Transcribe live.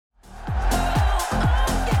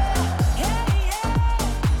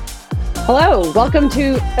Hello, welcome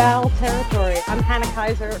to Foul Territory. I'm Hannah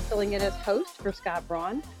Kaiser, filling in as host for Scott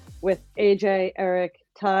Braun with AJ, Eric,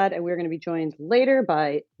 Todd, and we're going to be joined later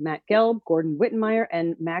by Matt Gelb, Gordon Wittenmeyer,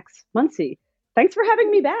 and Max Muncy. Thanks for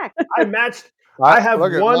having me back. I have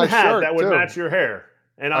one hat that would too. match your hair,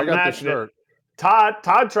 and I'm got matching the shirt. it.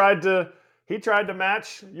 Todd tried to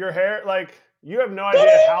match your hair. Like, you have no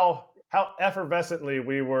idea how effervescently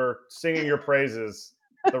we were singing your praises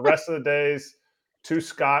the rest of the days to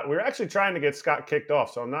Scott. We were actually trying to get Scott kicked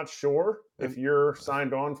off, so I'm not sure if you're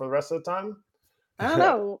signed on for the rest of the time. I don't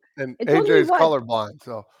know. And It's AJ's only colorblind,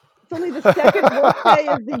 so it's only the second worst day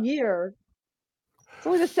of the year. It's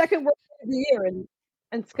only the second worst day of the year,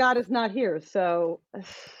 and Scott is not here, so I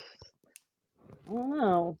don't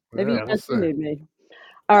know. Maybe Yeah, you we'll guys see. need me.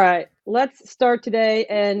 All right, let's start today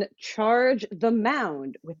and charge the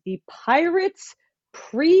mound with the Pirates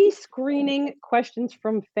pre-screening questions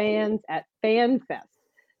from fans at FanFest.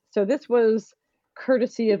 So this was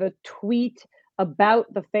courtesy of a tweet about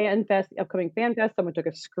the FanFest, the upcoming FanFest. Someone took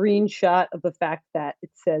a screenshot of the fact that it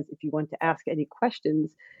says if you want to ask any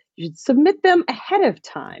questions, you should submit them ahead of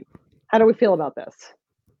time. How do we feel about this?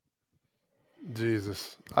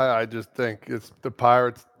 Jesus. I just think it's the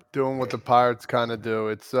Pirates doing what the Pirates kind of do.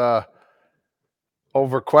 It's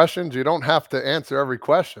over questions. You don't have to answer every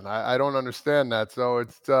question. I don't understand that. So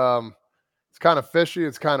it's kind of fishy.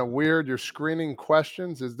 It's kind of weird. You're screening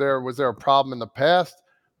questions. Was there a problem in the past?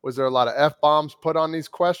 Was there a lot of F-bombs put on these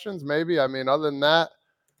questions? Maybe. I mean, other than that,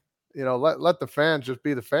 let the fans just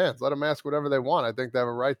be the fans. Let them ask whatever they want. I think they have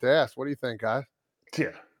a right to ask. What do you think, guys?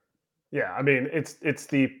 Yeah. I mean, it's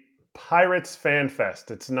the Pirates Fan Fest.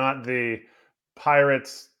 It's not the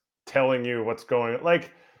Pirates telling you what's going on.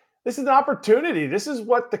 Like, this is an opportunity. This is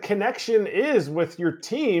what the connection is with your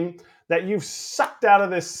team that you've sucked out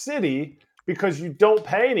of this city because you don't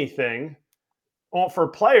pay anything for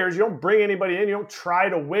players. You don't bring anybody in. You don't try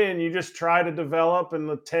to win. You just try to develop in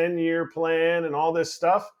the 10-year plan and all this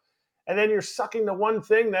stuff. And then you're sucking the one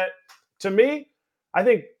thing that, to me, I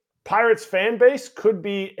think Pirates fan base could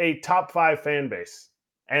be a top 5 fan base.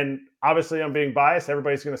 And obviously I'm being biased.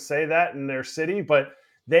 Everybody's going to say that in their city, but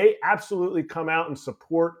they absolutely come out and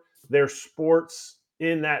support their sports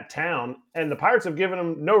in that town. And the Pirates have given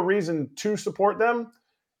them no reason to support them,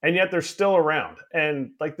 and yet they're still around.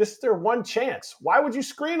 And like, this is their one chance. Why would you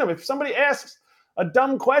screen them? If somebody asks a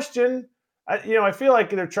dumb question, I feel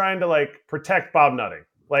like they're trying to like protect Bob Nutting.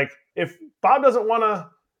 Like, if Bob doesn't want to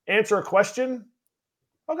answer a question,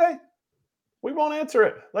 okay, we won't answer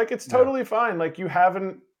it. Like, it's totally fine. Like, you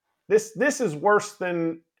haven't, this is worse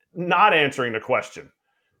than not answering the question.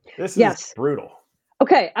 This is brutal.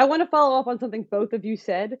 Okay, I want to follow up on something both of you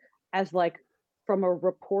said as like from a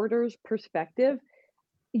reporter's perspective.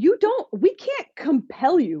 We can't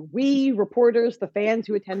compel you. We reporters, the fans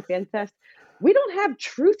who attend FanFest, we don't have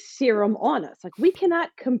truth serum on us. Like, we cannot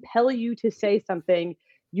compel you to say something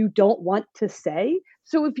you don't want to say.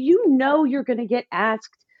 So if you know you're going to get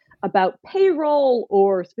asked about payroll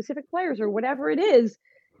or specific players or whatever it is,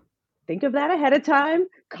 think of that ahead of time.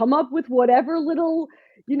 Come up with whatever little,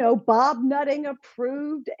 Bob Nutting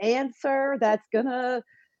approved answer that's going to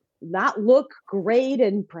not look great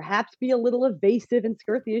and perhaps be a little evasive and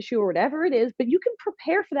skirt the issue or whatever it is, but you can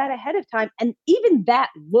prepare for that ahead of time. And even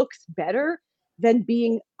that looks better than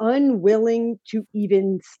being unwilling to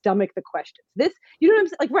even stomach the questions. This, you know what I'm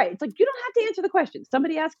saying? Like, right. It's like, you don't have to answer the question.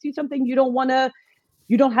 Somebody asks you something you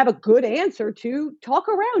don't have a good answer to, talk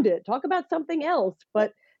around it, talk about something else.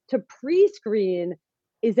 But to pre-screen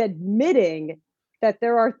is admitting that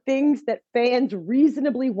there are things that fans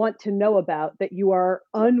reasonably want to know about that you are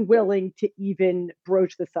unwilling to even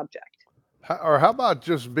broach the subject. Or how about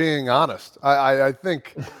just being honest? I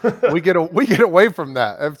think we get away from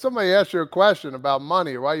that. If somebody asks you a question about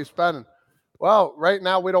money or why you spending, well, right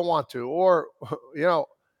now we don't want to. Or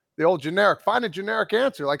the old generic, find a generic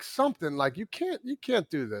answer, like something like you can't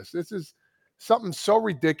do this. This is something so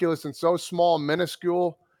ridiculous and so small and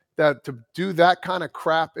minuscule that to do that kind of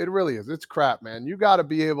crap, it really is. It's crap, man. You got to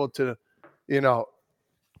be able to,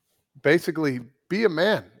 basically be a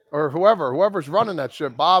man, or whoever's running that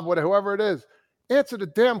shit, Bob, whoever it is, answer the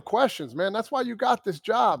damn questions, man. That's why you got this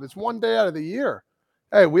job. It's one day out of the year.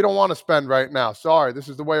 Hey, we don't want to spend right now. Sorry, this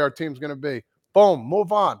is the way our team's going to be. Boom,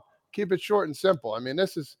 move on. Keep it short and simple. I mean,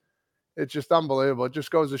 it's just unbelievable. It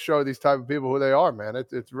just goes to show these type of people who they are, man.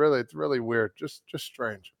 It's really weird. Just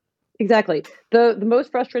strange. Exactly. The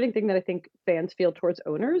most frustrating thing that I think fans feel towards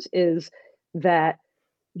owners is that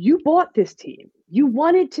you bought this team. You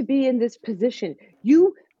wanted to be in this position.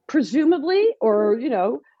 You presumably, or,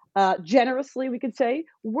 generously, we could say,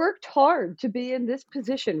 worked hard to be in this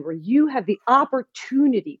position where you have the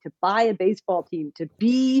opportunity to buy a baseball team, to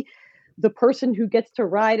be the person who gets to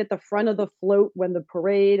ride at the front of the float when the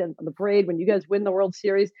parade when you guys win the World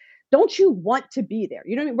Series. Don't you want to be there?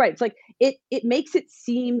 You know what I mean? Right. It's like it makes it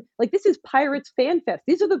seem like this is Pirates Fan Fest.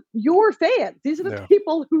 These are your fans. These are the Yeah.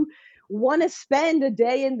 people who want to spend a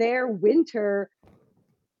day in their winter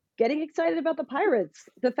getting excited about the Pirates.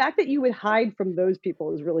 The fact that you would hide from those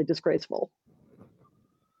people is really disgraceful.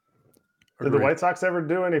 Did the White Sox ever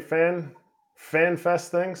do any fan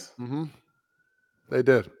fest things? Mm-hmm. They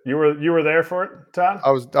did. You were there for it, Todd?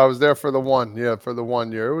 I was there for the one. Yeah, for the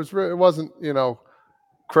 1 year. It wasn't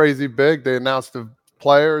crazy big. They announced the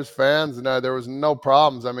players, fans, and there was no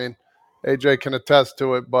problems. I mean, AJ can attest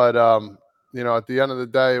to it. But at the end of the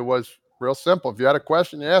day, it was real simple. If you had a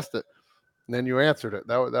question, you asked it, and then you answered it.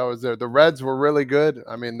 That was there. The Reds were really good.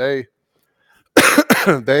 I mean, they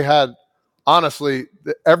they had, honestly,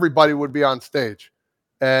 everybody would be on stage,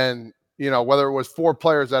 and whether it was 4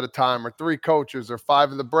 players at a time or 3 coaches or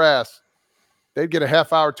 5 of the brass, they'd get a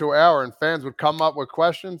half hour to an hour, and fans would come up with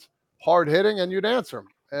questions, hard hitting, and you'd answer them,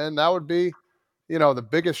 and that would be the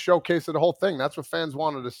biggest showcase of the whole thing. That's what fans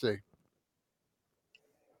wanted to see.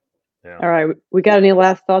 Yeah. All right, we got any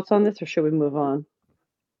last thoughts on this, or should we move on?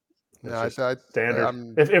 Yeah,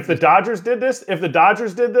 standard. If the Dodgers did this, if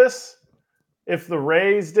the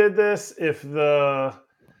Rays did this,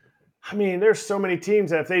 there's so many teams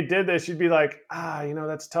that if they did this, you'd be like,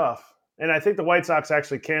 that's tough. And I think the White Sox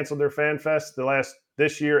actually canceled their Fan Fest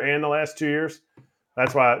this year and the last 2 years.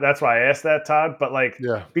 That's why I asked that, Todd. But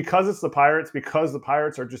because it's the Pirates, because the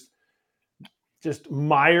Pirates are just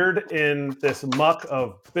mired in this muck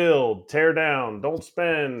of build, tear down, don't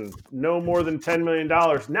spend, no more than $10 million.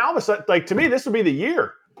 Now, to me, this would be the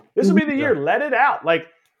year. This would be the year. Let it out. Like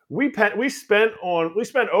we spent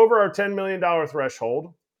over our $10 million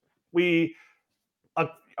threshold. We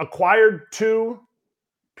acquired 2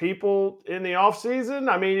 people in the offseason.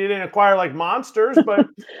 I mean, you didn't acquire like monsters, but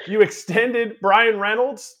you extended Brian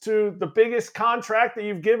Reynolds to the biggest contract that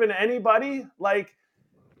you've given anybody. Like,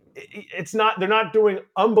 they're not doing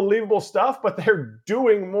unbelievable stuff, but they're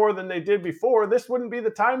doing more than they did before. This wouldn't be the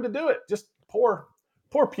time to do it. Just poor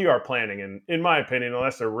PR planning, in my opinion,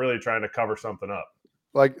 unless they're really trying to cover something up.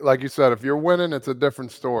 Like you said, if you're winning, it's a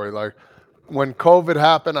different story. Like when COVID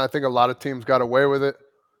happened, I think a lot of teams got away with it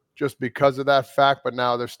just because of that fact, but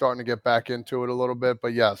now they're starting to get back into it a little bit.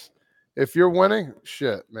 But yes, if you're winning,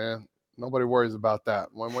 shit, man, nobody worries about that.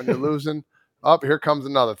 When you're losing, here comes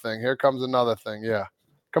another thing. Here comes another thing. Yeah.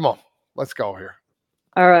 Come on, let's go here.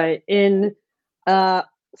 All right. In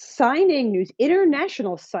signing news,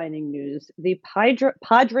 international signing news, the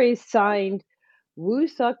Padres signed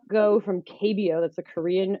Woo-Suk Go from KBO. That's the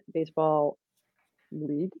Korean Baseball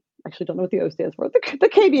League. Actually, don't know what the O stands for. The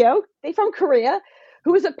KBO. They from Korea,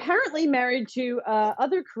 who is apparently married to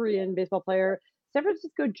other Korean baseball player, San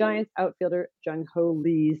Francisco Giants outfielder Jung-Ho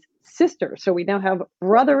Lee's sister. So we now have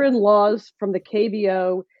brother-in-laws from the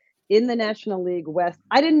KBO in the National League West.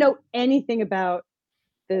 I didn't know anything about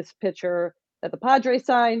this pitcher that the Padres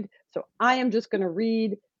signed, so I am just going to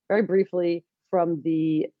read very briefly from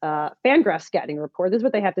the Fangraphs scouting report. This is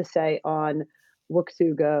what they have to say on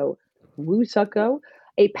Woo-Suk Go. Woo-Suk Go,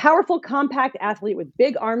 a powerful, compact athlete with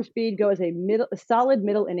big arm speed, Go is a solid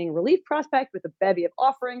middle inning relief prospect with a bevy of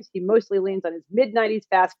offerings. He mostly leans on his mid-90s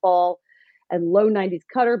fastball and low 90s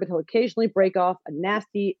cutter, but he'll occasionally break off a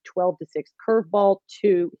nasty 12-6 curveball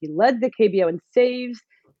too. He led the KBO in saves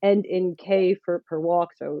and in K per walk,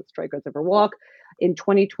 so strikeouts over walk, in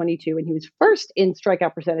 2022, and he was first in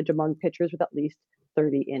strikeout percentage among pitchers with at least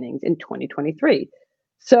 30 innings in 2023.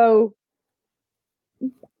 So,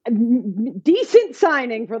 decent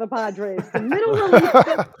signing for the Padres. The middle relief.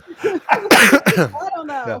 I don't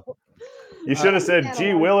know. Yeah. You should have said,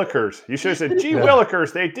 gee willikers. You should have said, gee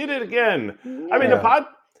willikers. They did it again. Yeah. I mean,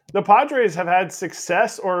 the Padres have had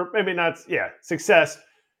success, or maybe not, success.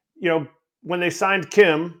 When they signed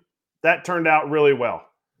Kim, that turned out really well.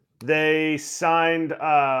 They signed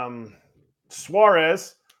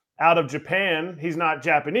Suarez out of Japan. He's not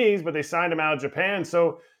Japanese, but they signed him out of Japan.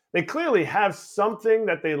 So they clearly have something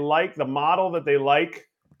that they like, the model that they like,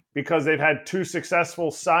 because they've had 2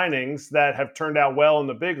 successful signings that have turned out well in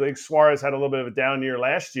the big league. Suarez had a little bit of a down year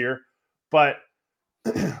last year, but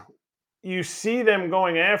you see them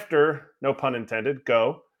going after, no pun intended,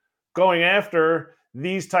 going after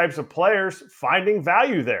these types of players, finding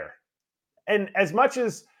value there. And as much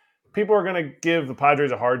as people are going to give the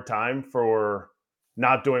Padres a hard time for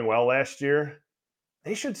not doing well last year,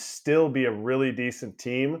 they should still be a really decent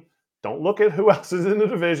team Don't look at who else is in the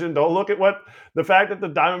division. Don't look at the fact that the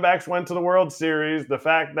Diamondbacks went to the World Series, the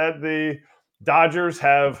fact that the Dodgers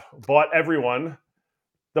have bought everyone.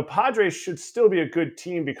 The Padres should still be a good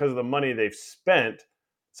team because of the money they've spent.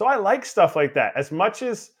 So I like stuff like that. As much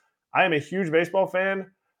as I am a huge baseball fan,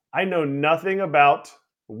 I know nothing about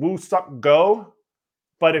Woo-Suk Go,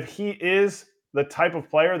 but if he is the type of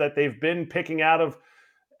player that they've been picking out of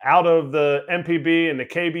the MPB and the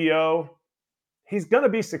KBO, he's going to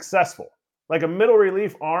be successful. Like a middle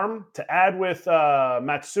relief arm to add with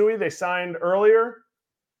Matsui, they signed earlier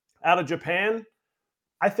out of Japan.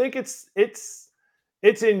 I think it's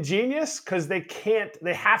ingenious because they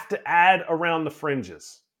have to add around the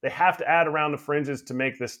fringes. They have to add around the fringes to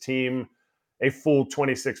make this team a full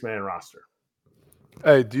 26-man roster.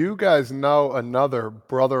 Hey, do you guys know another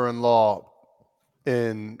brother-in-law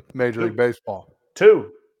in Major League Baseball?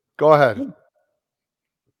 2. Go ahead.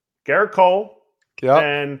 Garrett Cole Yep.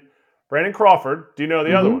 and Brandon Crawford. Do you know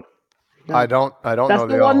the other one? No. I don't That's know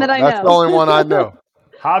the the one other that I That's know. the only one I knew.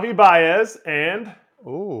 Javi Baez and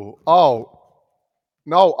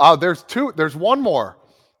there's 2. There's one more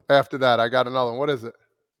after that. I got another one. What is it?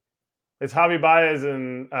 it's Javi Baez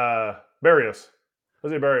and Barrios.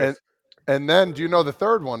 Jose Barrios. And then, do you know the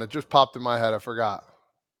third one? It just popped in my head. I forgot.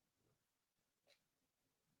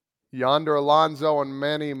 Yonder Alonso and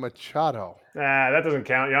Manny Machado. That doesn't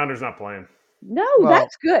count. Yonder's not playing. No, Well,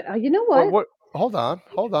 that's good. You know what? Hold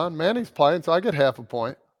on. Manny's playing, so I get half a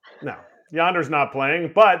point. No, Yonder's not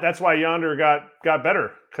playing, but that's why Yonder got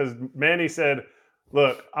better because Manny said,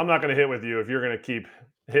 "Look, I'm not going to hit with you if you're going to keep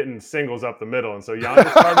hitting singles up the middle." And so Yonder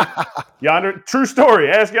started. True story.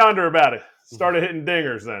 Ask Yonder about it. Started hitting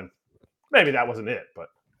dingers then. Maybe that wasn't it, but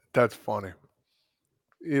that's funny.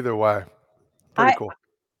 Either way, pretty cool.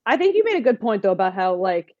 I think you made a good point though about how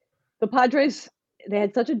like the Padres, they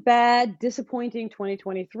had such a bad, disappointing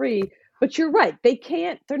 2023. But you're right.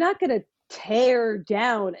 They're not going to tear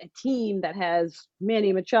down a team that has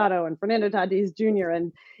Manny Machado and Fernando Tatis Jr.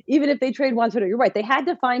 And even if they trade Juan Soto, you're right. They had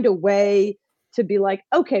to find a way to be like,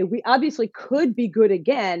 okay, we obviously could be good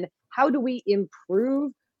again. How do we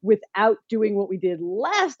improve without doing what we did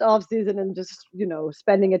last offseason and just,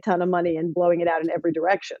 spending a ton of money and blowing it out in every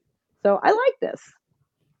direction? So I like this.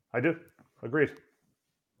 I do. Agreed.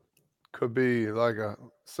 Could be like a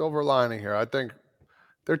silver lining here. I think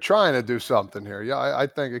they're trying to do something here. Yeah, I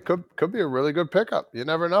think it could be a really good pickup. You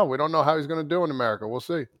never know. We don't know how he's going to do in America. We'll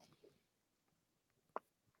see.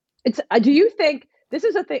 Do you think this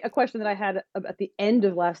is a question that I had at the end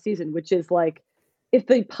of last season, which is like, if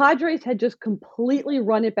the Padres had just completely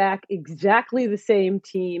run it back, exactly the same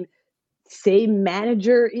team, same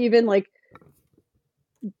manager, even like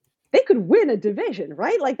they could win a division,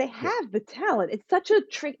 right? Like they have the talent. It's such a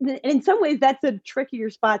trick. And in some ways, that's a trickier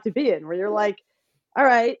spot to be in where you're like, all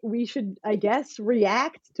right, we should, I guess,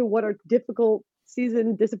 react to what a difficult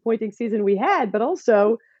season, disappointing season we had, but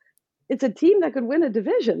also it's a team that could win a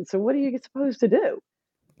division. So what are you supposed to do?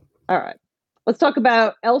 All right, let's talk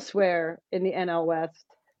about elsewhere in the NL West,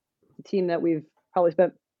 the team that we've probably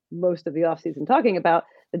spent most of the offseason talking about,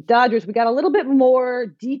 the Dodgers. We got a little bit more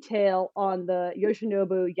detail on the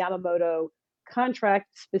Yoshinobu Yamamoto contract,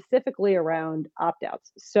 specifically around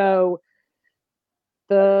opt-outs. So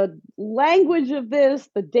the language of this,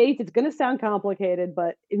 the date, it's going to sound complicated,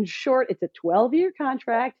 but in short, it's a 12-year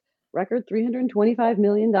contract, record $325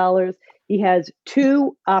 million. He has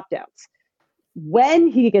 2 opt-outs. When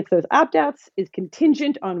he gets those opt-outs is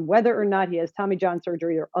contingent on whether or not he has Tommy John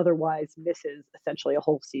surgery or otherwise misses essentially a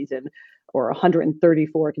whole season or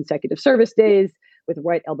 134 consecutive service days with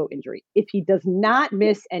right elbow injury. If he does not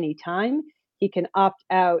miss any time, he can opt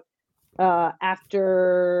out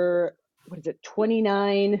after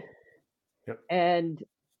 29 and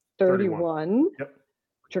 31,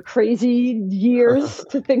 which are crazy years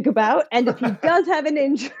to think about. And if he does have an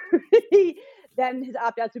injury, then his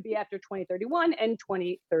opt-outs would be after 2031 and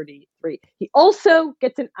 2033. He also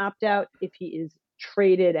gets an opt-out if he is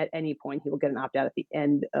traded at any point. He will get an opt-out at the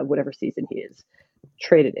end of whatever season he is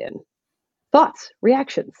traded in. Thoughts,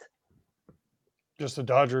 reactions? Just the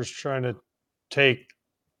Dodgers trying to take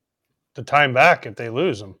the time back if they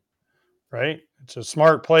lose him, right? It's a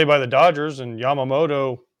smart play by the Dodgers, and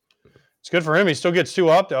Yamamoto, it's good for him. He still gets 2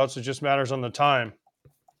 opt-outs. It just matters on the time.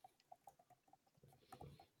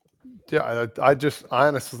 Yeah, I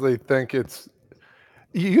honestly think it's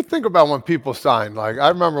 – you think about when people sign. Like, I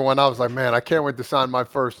remember when I was like, man, I can't wait to sign my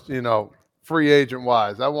first, free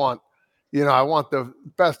agent-wise. I want the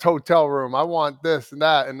best hotel room. I want this and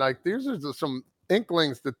that. And, like, these are just some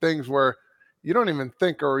inklings to things where you don't even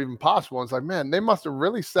think are even possible. And it's like, man, they must have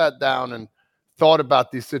really sat down and thought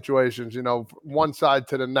about these situations, one side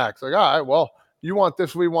to the next. Like, all right, well, you want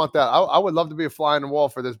this, we want that. I would love to be a fly on the wall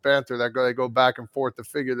for this banter that they go back and forth to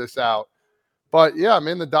figure this out. But yeah, I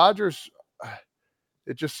mean, the Dodgers,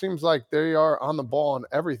 it just seems like they are on the ball on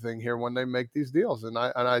everything here when they make these deals, and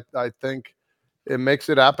I think it makes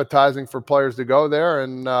it appetizing for players to go there,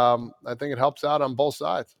 and I think it helps out on both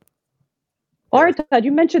sides. All right, Todd,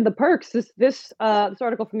 you mentioned the perks. This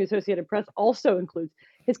article from the Associated Press also includes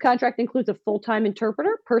his contract includes a full-time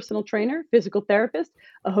interpreter, personal trainer, physical therapist,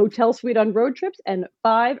 a hotel suite on road trips, and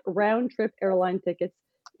 5 round-trip airline tickets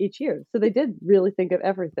each year. So they did really think of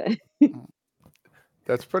everything.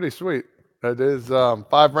 That's pretty sweet. That is 5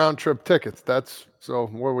 round-trip tickets. So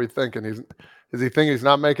what are we thinking? Is he thinking he's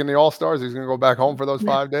not making the All-Stars? He's going to go back home for those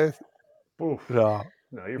 5 days? Oof. No,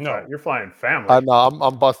 you're flying family. I know.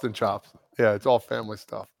 I'm busting chops. Yeah, it's all family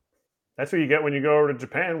stuff. That's what you get when you go over to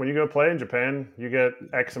Japan. When you go play in Japan, you get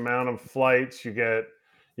X amount of flights. You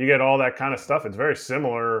get all that kind of stuff. It's very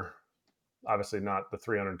similar. Obviously, not the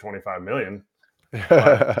 325 million.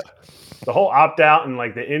 But the whole opt out and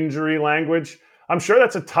like the injury language. I'm sure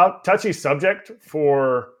that's a touchy subject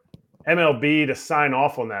for MLB to sign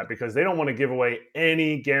off on that because they don't want to give away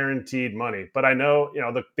any guaranteed money. But I know,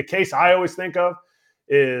 the case I always think of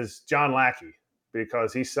is John Lackey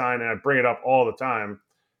because he signed, and I bring it up all the time,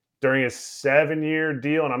 during his 7-year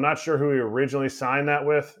deal. And I'm not sure who he originally signed that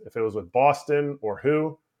with, if it was with Boston or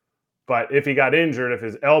who. But if he got injured, if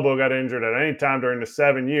his elbow got injured at any time during the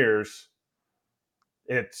 7 years,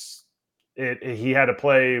 he had to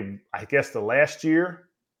play, I guess, the last year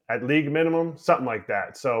at league minimum, something like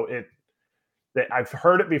that. So I've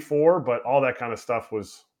heard it before, but all that kind of stuff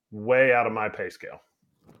was way out of my pay scale.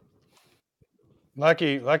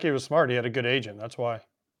 Lackey was smart. He had a good agent. That's why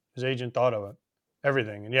his agent thought of it.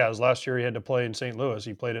 Everything. And yeah, his last year he had to play in St. Louis.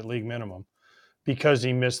 He played at league minimum because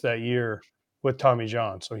he missed that year with Tommy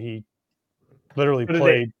John. So he literally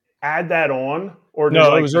played. Add that on? Or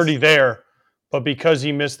no, it was already there. But because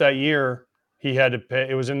he missed that year, he had to pay.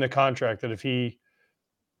 It was in the contract that if he,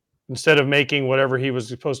 instead of making whatever he was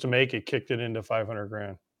supposed to make, it kicked it into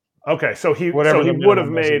 $500,000. Okay, so he would have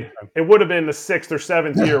made, it would have been the 6th or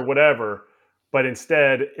 7th year, whatever. But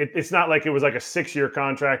instead, it's not like it was like a 6-year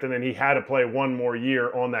contract and then he had to play 1 more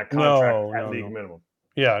year on that contract at league minimum.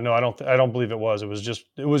 Yeah, no, I don't believe it was. It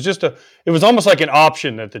was almost like an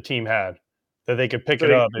option that the team had that they could pick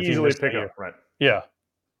it up if easily pick it up, right? Yeah.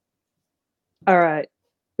 All right.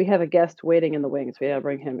 We have a guest waiting in the wings. We got to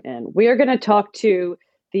bring him in. We are going to talk to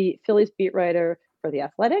the Phillies beat writer for The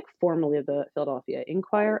Athletic, formerly of the Philadelphia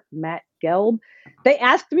Inquirer, Matt Gelb. They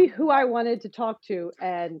asked me who I wanted to talk to,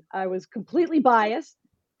 and I was completely biased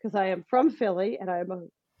because I am from Philly and I am a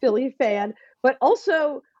Philly fan. But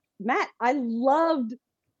also, Matt, I loved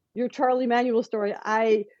your Charlie Manuel story.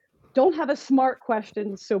 I don't have a smart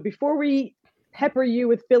question, so before we pepper you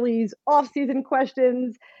with Phillies off-season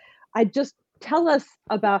questions, tell us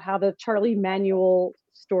about how the Charlie Manuel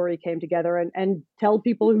story came together and tell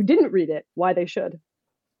people who didn't read it why they should.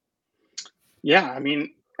 Yeah, I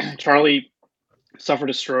mean, Charlie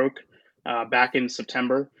suffered a stroke back in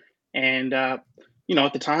September. And, at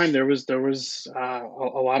the time there was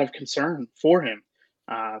a lot of concern for him.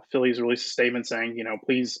 Phillies released a statement saying,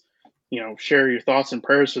 please, share your thoughts and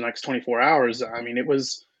prayers for the next 24 hours. I mean, it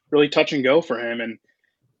was really touch and go for him. And,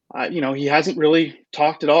 he hasn't really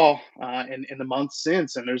talked at all in the months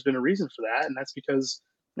since. And there's been a reason for that. And that's because,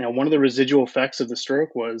 one of the residual effects of the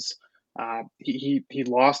stroke was he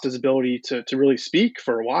lost his ability to really speak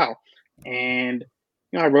for a while. And,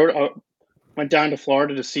 I went down to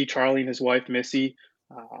Florida to see Charlie and his wife, Missy.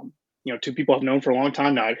 2 people I've known for a long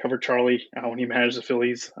time now. I covered Charlie when he managed the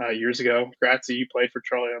Phillies years ago. Gratzy, you played for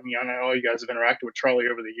Charlie. I mean, I know you guys have interacted with Charlie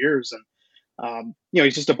over the years. And,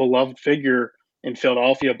 he's just a beloved figure in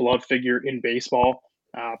Philadelphia, a beloved figure in baseball.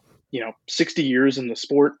 60 years in the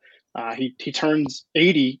sport. He turns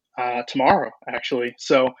 80 tomorrow, actually.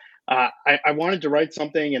 So I wanted to write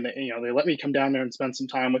something, and they let me come down there and spend some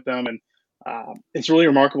time with them. And it's really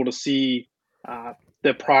remarkable to see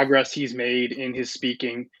the progress he's made in his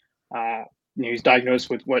speaking. He's diagnosed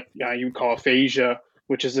with what you would call aphasia,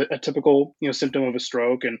 which is a typical symptom of a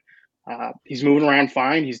stroke, and he's moving around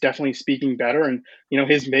fine. He's definitely speaking better, and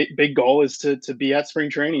his big goal is to be at spring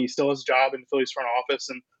training. He still has a job in the Phillies front office,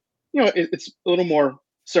 and it's a little more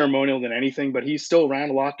ceremonial than anything, but he's still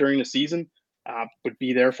around a lot during the season. Would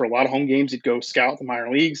be there for a lot of home games. He'd go scout the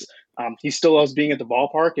minor leagues. He still loves being at the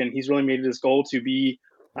ballpark, and he's really made it his goal to be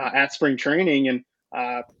at spring training. And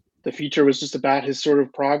the feature was just about his sort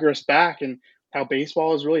of progress back and how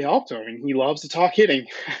baseball has really helped him. And he loves to talk hitting.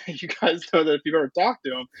 You guys know that if you've ever talked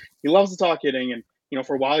to him, he loves to talk hitting. And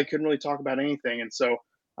for a while he couldn't really talk about anything, and so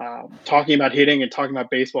talking about hitting and talking about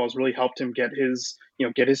baseball has really helped him get his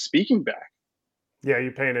speaking back. Yeah,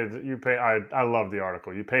 I love the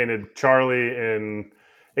article. You painted Charlie in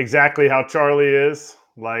exactly how Charlie is,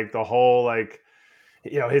 like the whole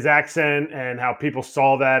his accent and how people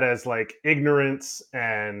saw that as like ignorance,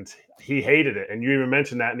 and he hated it. And you even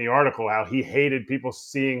mentioned that in the article, how he hated people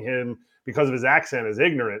seeing him because of his accent as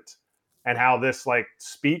ignorant, and how this like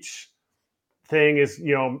speech thing is,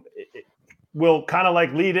 it will kind of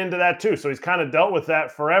like lead into that too. So he's kind of dealt with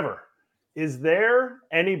that forever. Is there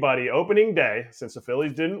anybody opening day, since the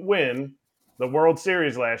Phillies didn't win the World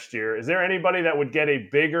Series last year, is there anybody that would get a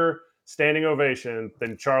bigger standing ovation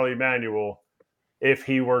than Charlie Manuel if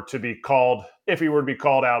he were to be called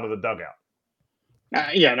out of the dugout?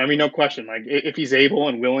 Yeah, I mean, no question. Like, if he's able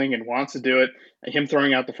and willing and wants to do it, him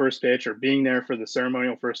throwing out the first pitch or being there for the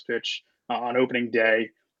ceremonial first pitch on opening day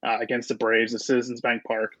against the Braves at Citizens Bank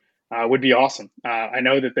Park would be awesome. I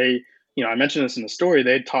know that they, I mentioned this in the story.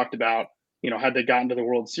 They had talked about, had they gotten to the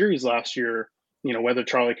World Series last year, whether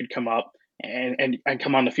Charlie could come up and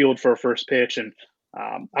come on the field for a first pitch. And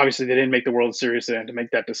obviously, they didn't make the World Series. They had to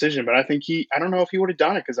make that decision. But I think I don't know if he would have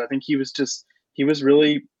done it, because I think he was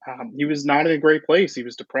really he was not in a great place. He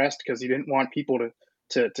was depressed because he didn't want people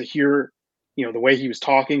to hear the way he was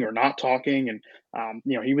talking or not talking, and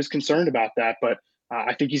he was concerned about that. But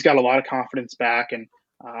I think he's got a lot of confidence back, and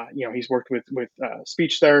he's worked with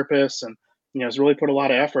speech therapists, and has really put a lot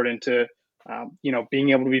of effort into being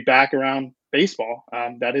able to be back around baseball.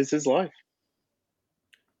 That is his life.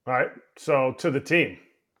 All right, so to the team,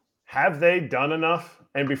 have they done enough?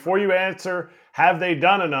 And before you answer, have they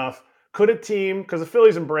done enough? Could a team, because the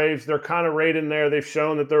Phillies and Braves, they're kind of right in there. They've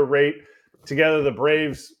shown that they're right together. The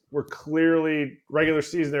Braves were clearly regular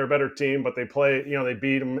season, they're a better team, but they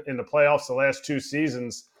beat them in the playoffs the last 2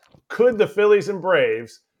 seasons. Could the Phillies and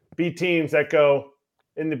Braves be teams that go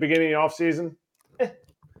in the beginning of the offseason,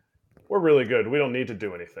 we're really good, we don't need to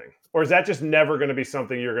do anything? Or is that just never going to be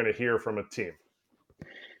something you're going to hear from a team?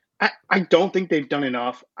 I don't think they've done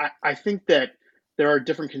enough. I think that there are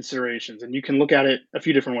different considerations, and you can look at it a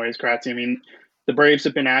few different ways, Kratzy. I mean, the Braves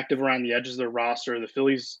have been active around the edges of their roster. The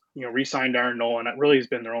Phillies, re-signed Aaron Nola, and that really has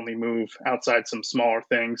been their only move outside some smaller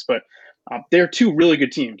things. But they're 2 really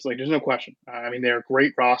good teams. Like, there's no question. I mean, they're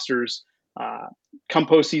great rosters. Come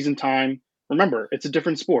postseason time, remember, it's a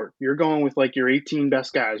different sport. You're going with like your 18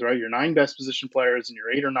 best guys, right? Your 9 best position players and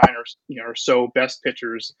your 8 or 9 or so best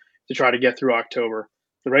pitchers to try to get through October.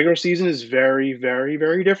 The regular season is very, very,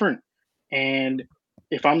 very different. And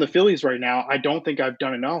if I'm the Phillies right now, I don't think I've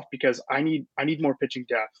done enough, because I need more pitching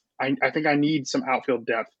depth. I think I need some outfield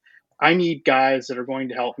depth. I need guys that are going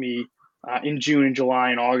to help me in June and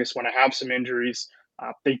July and August when I have some injuries.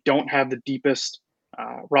 They don't have the deepest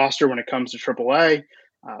roster when it comes to AAA.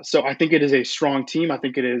 So I think it is a strong team. I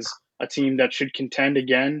think it is a team that should contend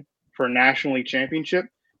again for a National League championship.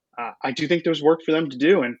 I do think there's work for them to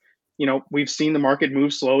do. And we've seen the market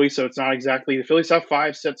move slowly, so it's not exactly, the Phillies have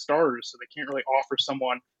 5 set starters, so they can't really offer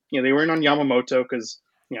someone. They were in on Yamamoto because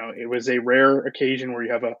it was a rare occasion where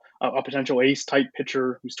you have a potential ace type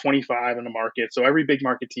pitcher who's 25 in the market. So every big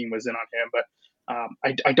market team was in on him,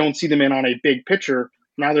 but I don't see them in on a big pitcher.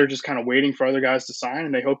 Now they're just kind of waiting for other guys to sign,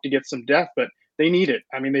 and they hope to get some depth, but they need it.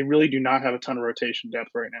 I mean, they really do not have a ton of rotation depth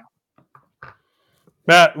right now.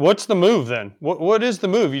 Matt, what's the move then? What is the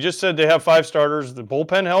move? You just said they have 5 starters. The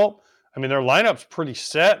bullpen help? I mean, their lineup's pretty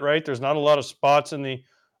set, right? There's not a lot of spots in the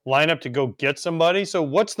lineup to go get somebody. So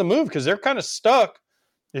what's the move? Because they're kind of stuck.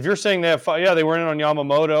 If you're saying they have 5, yeah, they were in on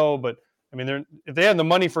Yamamoto, but I mean, if they had the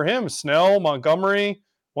money for him, Snell, Montgomery,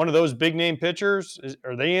 one of those big name pitchers,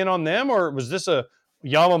 are they in on them, or was this a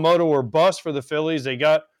Yamamoto or bust for the Phillies? They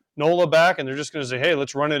got Nola back, and they're just going to say, hey,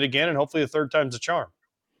 let's run it again, and hopefully the third time's a charm.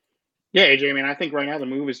 Yeah, AJ, I mean, I think right now the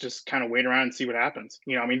move is just kind of wait around and see what happens.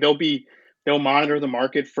 I mean, they'll monitor the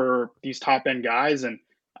market for these top end guys, and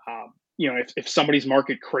if somebody's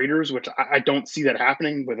market craters, which I don't see that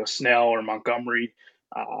happening with a Snell or Montgomery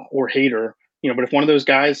or Hader, but if one of those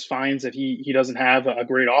guys finds that he doesn't have a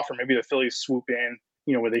great offer, maybe the Phillies swoop in,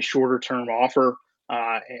 with a shorter term offer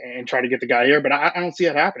and try to get the guy here. But I don't see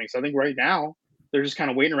that happening. So I think right now they're just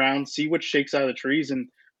kind of waiting around, see what shakes out of the trees, and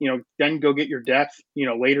then go get your depth,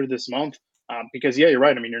 later this month. Because yeah, you're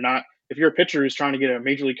right. I mean, if you're a pitcher who's trying to get a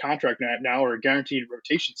major league contract now or a guaranteed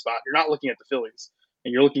rotation spot, you're not looking at the Phillies,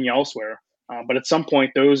 and you're looking elsewhere. But at some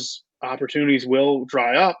point, those opportunities will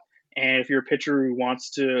dry up. And if you're a pitcher who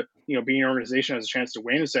wants to, be in an organization that has a chance to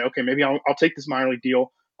win, and say, okay, maybe I'll take this minor league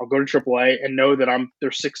deal, I'll go to AAA and know that I'm their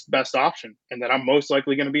 6th best option, and that I'm most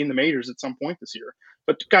likely going to be in the majors at some point this year.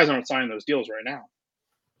 But guys aren't signing those deals right now.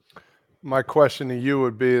 My question to you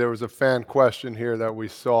would be, there was a fan question here that we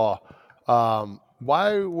saw.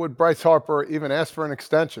 Why would Bryce Harper even ask for an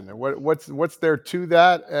extension? And what's there to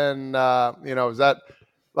that? And, is that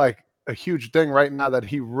like a huge thing right now that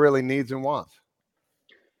he really needs and wants?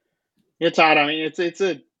 It's odd. I mean, it's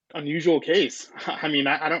a unusual case. I mean,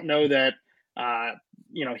 I don't know that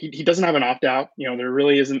he doesn't have an opt out. There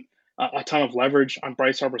really isn't a ton of leverage on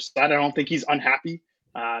Bryce Harper's side. I don't think he's unhappy.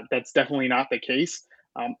 That's definitely not the case.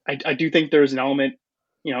 I do think there's an element,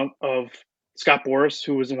 of Scott Boras,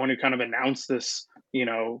 who was the one who kind of announced this,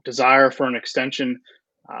 desire for an extension.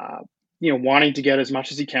 Wanting to get as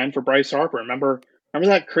much as he can for Bryce Harper. Remember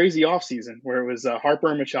that crazy offseason where it was Harper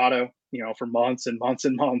and Machado, for months and months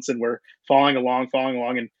and months, and we're falling along.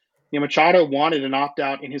 And Machado wanted an opt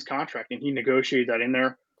out in his contract, and he negotiated that in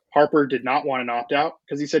there. Harper did not want an opt out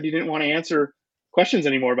because he said he didn't want to answer questions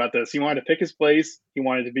anymore about this. He wanted to pick his place. He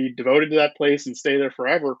wanted to be devoted to that place and stay there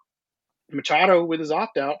forever. Machado, with his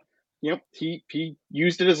opt out, he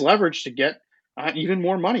used it as leverage to get even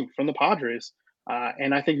more money from the Padres.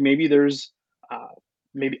 And I think maybe there's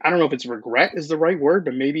maybe, I don't know if it's regret is the right word,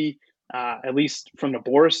 but maybe at least from the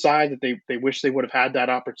Boras side, that they wish they would have had that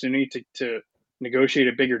opportunity to negotiate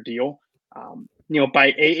a bigger deal.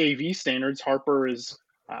 By AAV standards, Harper is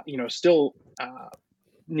still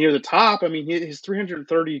near the top. I mean, his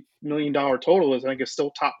 $330 million total is, I think, is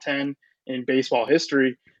still top 10 in baseball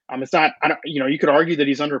history. It's not, you could argue that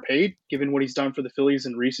he's underpaid given what he's done for the Phillies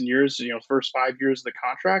in recent years, first 5 years of the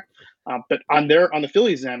contract. But on the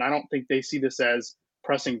Phillies end, I don't think they see this as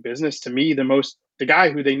pressing business. To me, the guy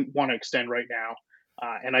who they want to extend right now,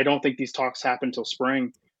 and I don't think these talks happen until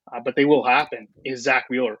spring, but they will happen, is Zach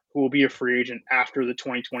Wheeler, who will be a free agent after the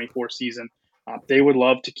 2024 season. They would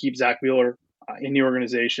love to keep Zach Wheeler in the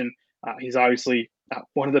organization. He's obviously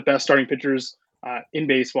one of the best starting pitchers in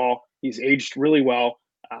baseball. He's aged really well.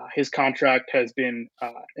 His contract has been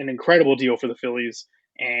an incredible deal for the Phillies.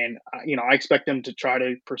 And, I expect them to try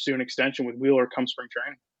to pursue an extension with Wheeler come spring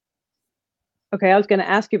training. Okay, I was going to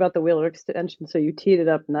ask you about the Wheeler extension, so you teed it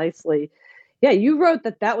up nicely. Yeah, you wrote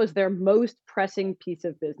that was their most pressing piece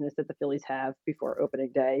of business that the Phillies have before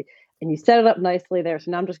opening day, and you set it up nicely there.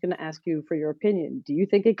 So now I'm just going to ask you for your opinion. Do you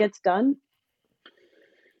think it gets done?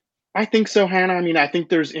 I think so, Hannah. I mean, I think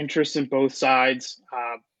there's interest in both sides.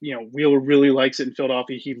 Wheeler really likes it in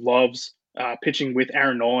Philadelphia. He loves pitching with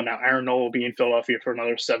Aaron Nola. Now, Aaron Nola will be in Philadelphia for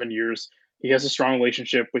another 7 years. He has a strong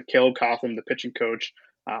relationship with Caleb Cotham, the pitching coach.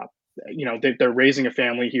 They're raising a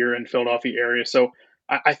family here in Philadelphia area. So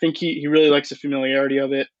I think he really likes the familiarity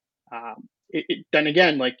of it. Then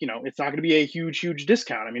again, it's not going to be a huge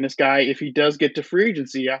discount. I mean, this guy, if he does get to free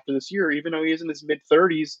agency after this year, even though he is in his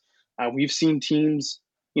mid-30s, we've seen teams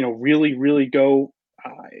really go,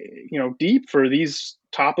 deep for these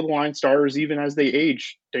top of the line starters, even as they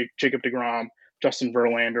age. Jacob deGrom, Justin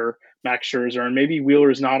Verlander, Max Scherzer, and maybe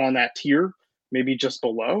Wheeler's not on that tier, maybe just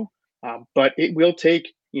below. But it will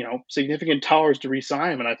take, significant dollars to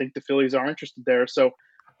re-sign him, and I think the Phillies are interested there. So,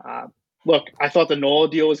 look, I thought the Nola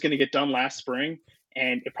deal was going to get done last spring,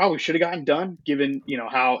 and it probably should have gotten done, given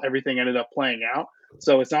how everything ended up playing out.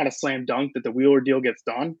 So it's not a slam dunk that the Wheeler deal gets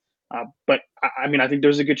done. But I mean, I think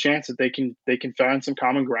there's a good chance that they can find some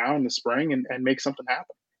common ground in the spring and make something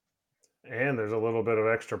happen. And there's a little bit of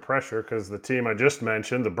extra pressure because the team I just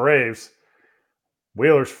mentioned, the Braves,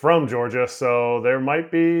 Wheeler's from Georgia, so there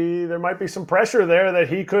might be some pressure there that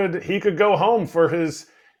he could go home for his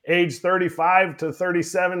age 35 to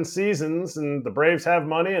 37 seasons, and the Braves have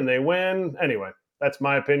money and they win. Anyway, that's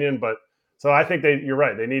my opinion, but so I think you're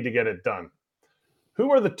right. They need to get it done. Who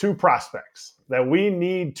are the two prospects that we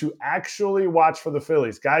need to actually watch for the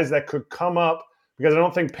Phillies? Guys that could come up, because I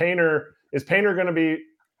don't think Painter going to be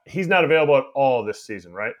 – he's not available at all this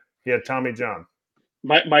season, right? He had Tommy John.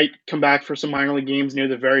 Might come back for some minor league games near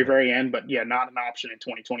the very, very end, but yeah, not an option in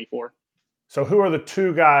 2024. So who are the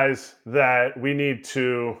two guys that we need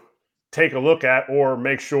to take a look at or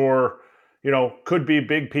make sure, could be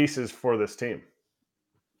big pieces for this team?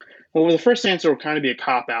 Well, the first answer will kind of be a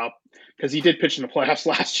cop-out because he did pitch in the playoffs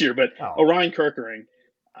last year, but Orion Kerkering,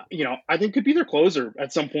 I think could be their closer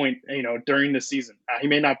at some point, during the season. He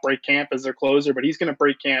may not break camp as their closer, but he's going to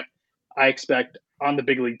break camp, I expect, on the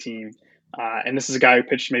big league team. And this is a guy who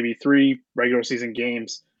pitched maybe 3 regular season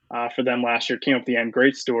games for them last year, came up at the end.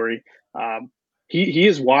 Great story. He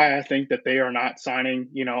is why I think that they are not signing,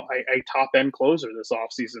 a top-end closer this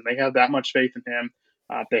offseason. They have that much faith in him.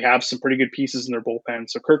 They have some pretty good pieces in their bullpen.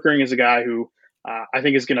 So Kerkering is a guy who I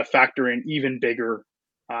think is going to factor in even bigger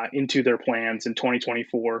into their plans in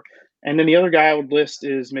 2024. And then the other guy I would list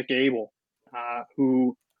is Mick Abel,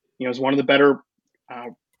 who is one of the better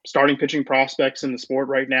starting pitching prospects in the sport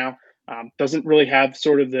right now. Doesn't really have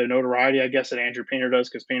sort of the notoriety, I guess, that Andrew Painter does,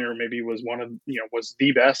 because Painter maybe was was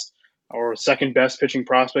the best or second best pitching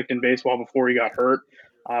prospect in baseball before he got hurt.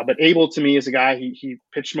 But Abel, to me, is a guy. He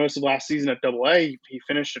pitched most of last season at Double A. He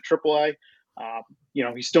finished at Triple A.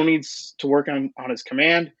 He still needs to work on his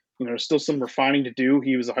command. There's still some refining to do.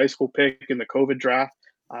 He was a high school pick in the COVID draft,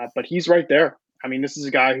 but he's right there. I mean, this is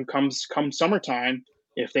a guy who come summertime,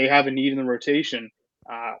 if they have a need in the rotation,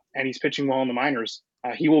 and he's pitching well in the minors,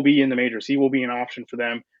 he will be in the majors. He will be an option for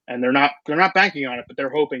them, and they're not banking on it, but they're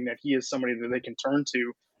hoping that he is somebody that they can turn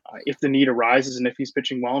to if the need arises and if he's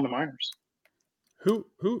pitching well in the minors.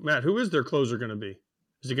 Matt, who is their closer going to be?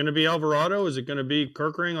 Is it going to be Alvarado? Is it going to be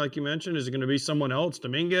Kirkering, like you mentioned? Is it going to be someone else,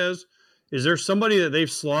 Dominguez? Is there somebody that they've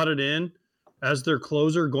slotted in as their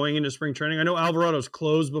closer going into spring training? I know Alvarado's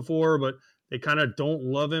closed before, but they kind of don't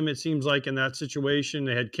love him, it seems like, in that situation.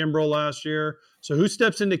 They had Kimbrel last year. So who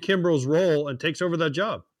steps into Kimbrel's role and takes over that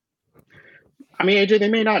job? I mean, AJ, they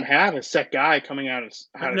may not have a set guy coming out of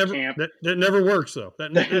camp. That never works, though.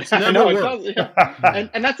 That's never worked. Yeah.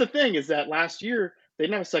 And that's the thing, is that last year they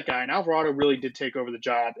didn't have a set guy, and Alvarado really did take over the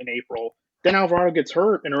job in April. Then Alvarado gets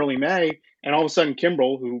hurt in early May, and all of a sudden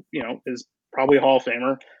Kimbrel, who is probably a Hall of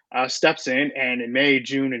Famer, steps in, and in May,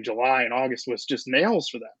 June, and July, and August was just nails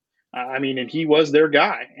for them. And he was their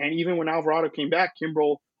guy. And even when Alvarado came back,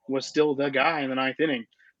 Kimbrel was still the guy in the ninth inning.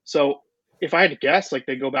 So if I had to guess,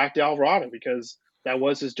 they go back to Alvarado, because that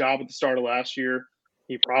was his job at the start of last year.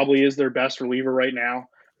 He probably is their best reliever right now.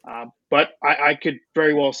 But I could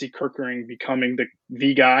very well see Kirkering becoming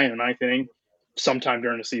the guy in the ninth inning sometime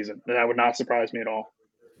during the season. That would not surprise me at all.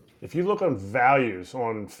 If you look on values,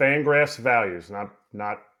 on Fangraphs values,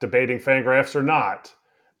 not debating Fangraphs or not,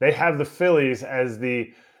 they have the Phillies as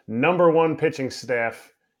the number one pitching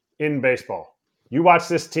staff in baseball. You watch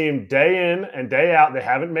this team day in and day out. They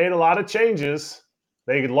haven't made a lot of changes.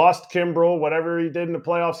 They lost Kimbrel, whatever he did in the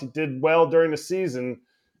playoffs. He did well during the season.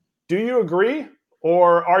 Do you agree?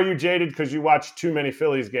 Or are you jaded because you watch too many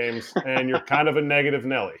Phillies games and you're kind of a negative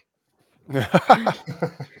Nelly?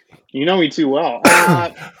 You know me too well.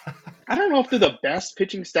 I don't know if they're the best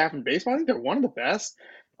pitching staff in baseball. I think they're one of the best.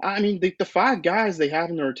 I mean, the five guys they have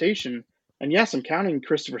in the rotation, and yes, I'm counting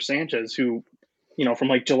Christopher Sanchez, who,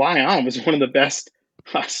 from July on was one of the best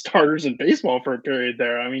starters in baseball for a period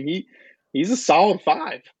there. I mean, he's a solid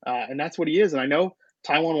five, and that's what he is. And I know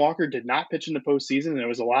Taijuan Walker did not pitch in the postseason, and there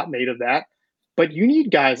was a lot made of that. But you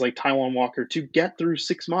need guys like Taijuan Walker to get through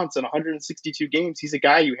 6 months and 162 games. He's a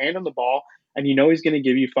guy you hand him the ball, and he's going to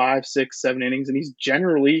give you 5, 6, 7 innings, and he's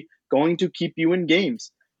generally going to keep you in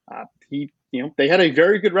games. They had a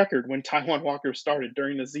very good record when Taijuan Walker started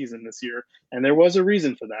during the season this year, and there was a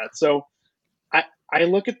reason for that. So I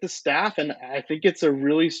look at the staff, and I think it's a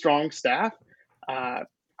really strong staff.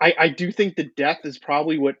 I do think the depth is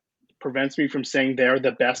probably what prevents me from saying they're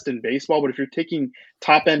the best in baseball. But if you're taking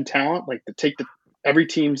top end talent, every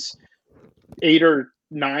team's 8 or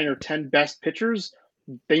 9 or 10 best pitchers,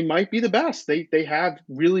 they might be the best. They have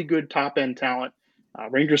really good top end talent.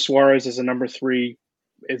 Ranger Suarez as a number 3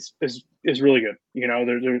 is really good.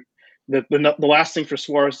 The last thing for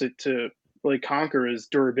Suarez to really conquer is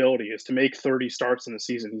durability, is to make 30 starts in the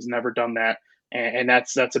season. He's never done that, and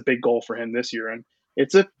that's a big goal for him this year. And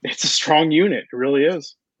it's a strong unit. It really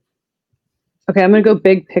is. Okay, I'm going to go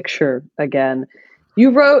big picture again.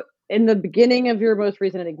 You wrote in the beginning of your most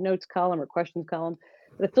recent, I think, notes column or questions column,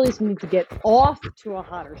 the Phillies need to get off to a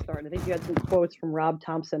hotter start. I think you had some quotes from Rob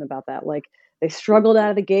Thompson about that. They struggled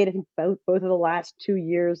out of the gate, I think both of the last 2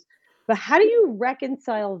 years. But how do you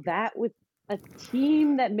reconcile that with a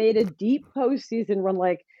team that made a deep postseason run?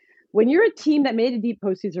 When you're a team that made a deep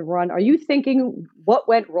postseason run, are you thinking what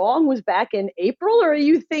went wrong was back in April, or are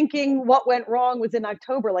you thinking what went wrong was in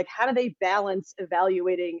October? How do they balance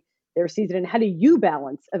evaluating their season, and how do you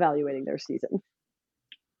balance evaluating their season?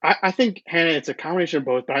 I think, Hannah, it's a combination of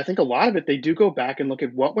both, but I think a lot of it, they do go back and look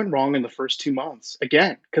at what went wrong in the first 2 months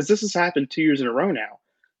again, because this has happened 2 years in a row now.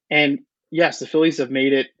 And yes, the Phillies have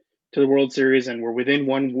made it to the World Series and were within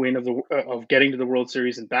one win of getting to the World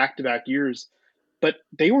Series in back-to-back years, but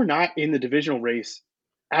they were not in the divisional race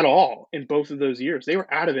at all in both of those years. They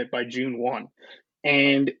were out of it by June 1.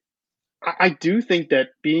 And I do think that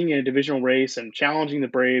being in a divisional race and challenging the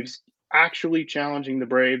Braves, actually challenging the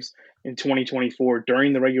Braves in 2024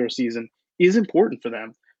 during the regular season is important for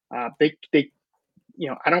them. I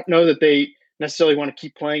don't know that they necessarily want to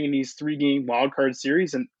keep playing in these 3-game wildcard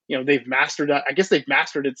series, and they've mastered that. I guess they've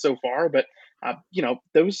mastered it so far, but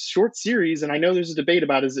those short series, and I know there's a debate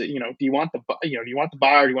about, do you want the buy or do you want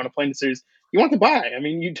to play in the series? You want the buy. I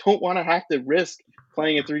mean, you don't want to have to risk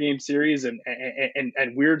playing a 3-game series and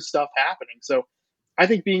weird stuff happening. So I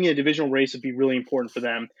think being in a divisional race would be really important for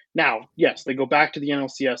them. Now, yes, they go back to the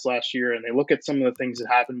NLCS last year and they look at some of the things that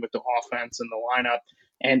happened with the offense and the lineup.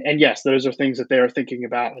 And yes, those are things that they are thinking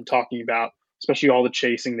about and talking about, especially all the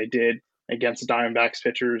chasing they did against the Diamondbacks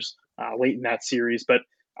pitchers late in that series. But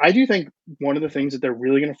I do think one of the things that they're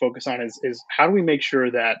really going to focus on is how do we make sure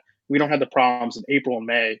that we don't have the problems in April and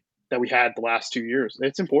May that we had the last 2 years.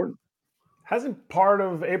 It's important. Hasn't part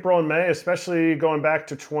of April and May, especially going back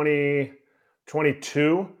to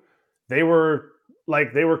 2022, they were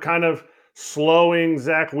kind of slowing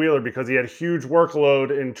Zach Wheeler because he had a huge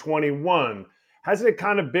workload in 21. Hasn't it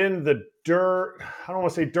kind of been I don't want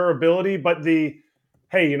to say durability, but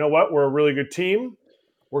hey, you know what? We're a really good team.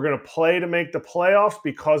 We're going to play to make the playoffs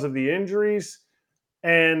because of the injuries.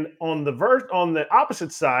 And on the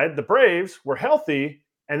opposite side, the Braves were healthy,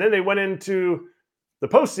 and then they went into the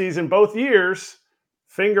postseason both years.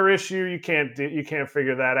 Finger issue, you can't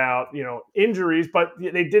figure that out. Injuries, but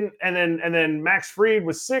they didn't. And then Max Fried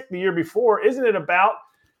was sick the year before. Isn't it about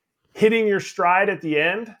hitting your stride at the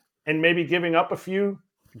end and maybe giving up a few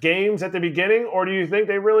games at the beginning, or do you think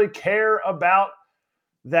they really care about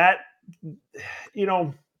that?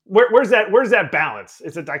 Where's that balance?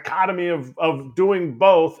 It's a dichotomy of doing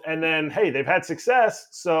both, and then hey, they've had success,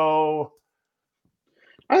 so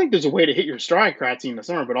I think there's a way to hit your stride, Kratzy, in the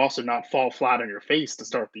summer, but also not fall flat on your face to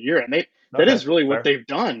start the year. And that is really what they've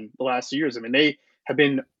done the last 2 years. I mean, they have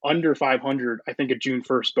been under 500, I think, at June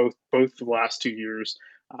 1st, both the last 2 years,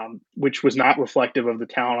 which was not reflective of the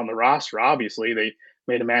talent on the roster. Obviously, they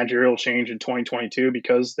made a managerial change in 2022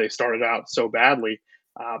 because they started out so badly.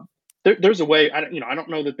 There's a way. I don't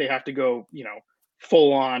know that they have to go,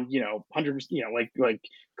 full on, 100%, like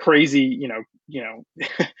crazy,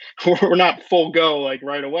 we're not full go like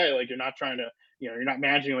right away. Like you're not trying to, you're not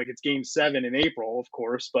managing like it's game 7 in April, of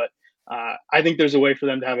course. But I think there's a way for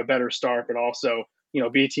them to have a better start, but also,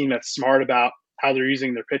 be a team that's smart about how they're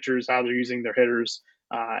using their pitchers, how they're using their hitters,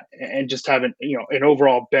 and just have an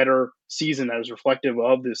overall better season that is reflective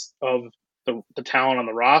of the talent on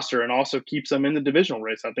the roster and also keeps them in the divisional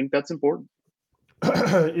race. I think that's important.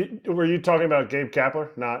 Were you talking about Gabe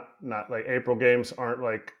Kapler? Not like April games aren't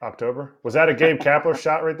like October. Was that a Gabe Kapler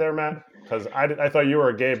shot right there, Matt? Because I thought you were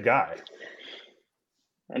a Gabe guy.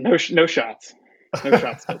 No shots. No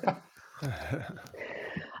shots.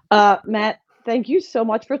 Matt, thank you so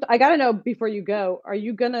much. First, I got to know before you go, are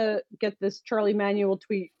you going to get this Charlie Manuel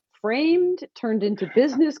tweet framed, turned into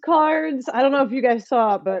business cards? I don't know if you guys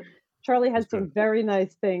saw it, but Charlie had some very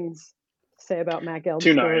nice things to say about Matt Gelb's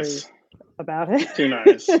Too story. nice. About it. Too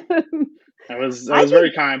nice. I was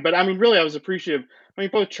very kind. But I mean, really, I was appreciative. I mean,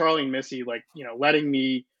 both Charlie and Missy, letting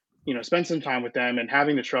me, spend some time with them and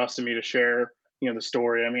having the trust in me to share, the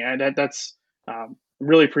story. I mean, that's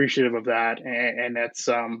really appreciative of that. And that's,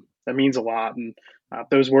 that means a lot. And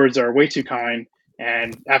those words are way too kind.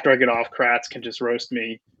 And after I get off, Kratz can just roast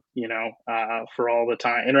me, for all the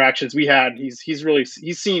time interactions we had. He's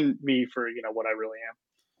seen me for, what I really am.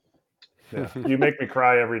 Yeah, you make me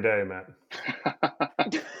cry every day, Matt.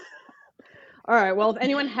 All right. Well, if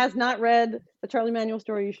anyone has not read the Charlie Manuel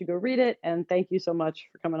story, you should go read it. And thank you so much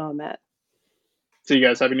for coming on, Matt. See you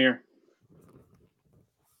guys. Happy New Year.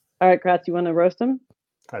 All right, Kratz, you want to roast him?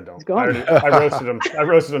 I don't. He's gone. I roasted him. I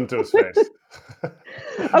roasted him to his face.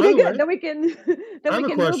 Okay, good. Then we can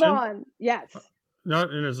move on. Yes.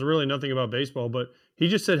 And it's really nothing about baseball, but he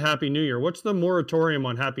just said Happy New Year. What's the moratorium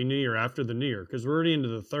on Happy New Year after the New Year? Because we're already into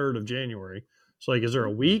the 3rd of January. So, is there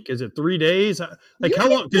a week? Is it 3 days? How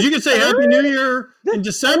long? Because you can say Happy New Year in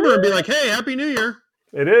December and be like, hey, Happy New Year.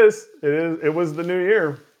 It is. It was the new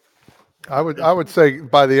year. I would say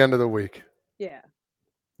by the end of the week. Yeah.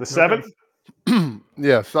 The 7th?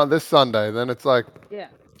 Yeah, this Sunday. Then it's like, yeah.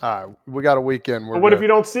 All right, we got a weekend. Well, what if you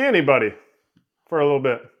don't see anybody for a little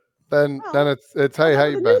bit? Then it's hey, how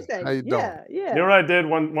you been? How you doing? Yeah. You know what I did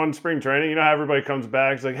one spring training? You know how everybody comes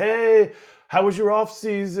back? It's like, hey, how was your off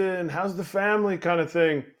season? How's the family kind of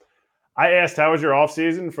thing? I asked, how was your off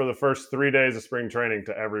season for the first 3 days of spring training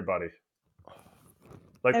to everybody.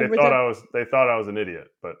 Like they thought I was an idiot,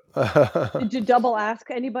 but did you double ask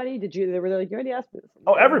anybody? They were like, you already asked me this.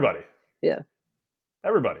 Oh, everybody. Yeah.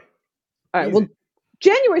 Everybody. All right. Easy. Well,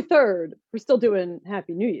 January 3rd, we're still doing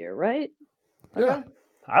Happy New Year, right? Okay. Yeah.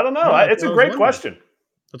 I don't know. It's a great question.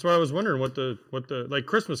 That's why I was wondering what the like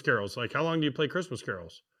Christmas carols. Like, how long do you play Christmas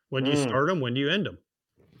carols? When do you start them? When do you end them?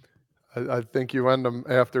 I think you end them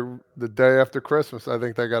after the day after Christmas. I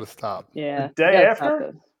think they got to stop. Yeah. The day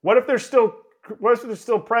after? What if there's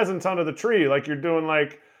still presents under the tree? Like you're doing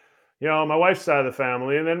my wife's side of the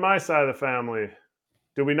family and then my side of the family.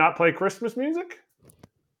 Do we not play Christmas music?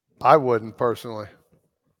 I wouldn't personally.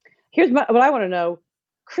 Here's what I want to know.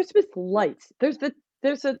 Christmas lights. There's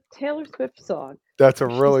a Taylor Swift song That's a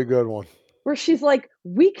where she's really good one. where she's like,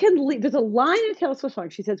 we can leave. There's a line in a Taylor Swift song.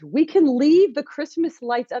 She says, we can leave the Christmas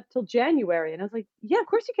lights up till January. And I was like, yeah, of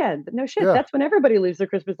course you can. But no shit. Yeah. That's when everybody leaves their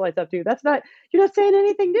Christmas lights up too. You're not saying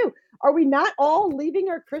anything new. Are we not all leaving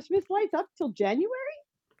our Christmas lights up till January?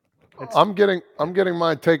 I'm getting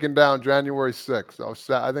mine taken down January 6th.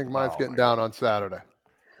 So I think mine's Oh getting my down on Saturday.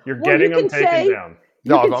 You're Well, you getting them can taken say- down. You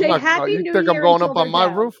No, can I'm say not. Happy You New think I'm Year going until up on they're my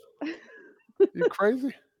down. roof? You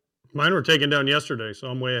crazy? Mine were taken down yesterday, so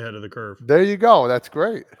I'm way ahead of the curve. There you go. That's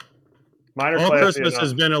great. Mine are All classy Christmas enough.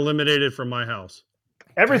 has been eliminated from my house.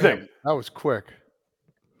 Everything. Damn, that was quick.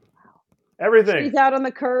 Everything. Trees out on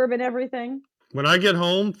the curb and everything. When I get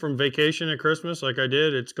home from vacation at Christmas, like I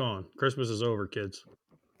did, it's gone. Christmas is over, kids.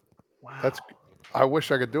 Wow. I wish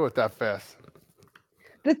I could do it that fast.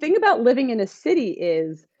 The thing about living in a city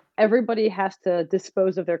is everybody has to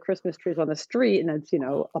dispose of their Christmas trees on the street, and it's,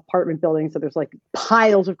 apartment buildings, so there's like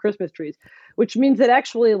piles of Christmas trees, which means that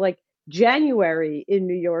actually like January in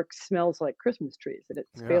New York smells like Christmas trees, and it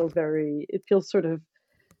feels sort of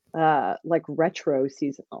like retro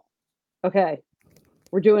seasonal. Okay,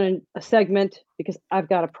 we're doing a segment because I've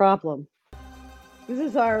got a problem. This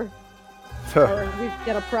is our we've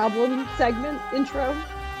got a problem segment intro.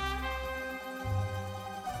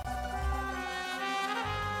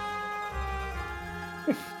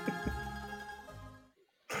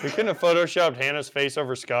 We couldn't have photoshopped Hannah's face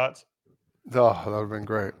over Scott's. Oh, that would have been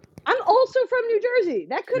great. I'm also from New Jersey.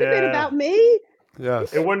 That could have been Yeah. about me.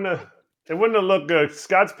 Yes. It wouldn't have looked good.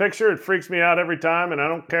 Scott's picture, it freaks me out every time, and I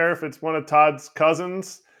don't care if it's one of Todd's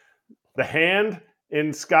cousins. The hand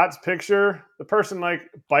in Scott's picture, the person like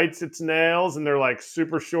bites its nails, and they're like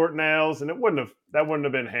super short nails, and that wouldn't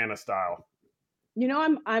have been Hannah style.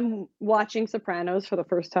 I'm watching Sopranos for the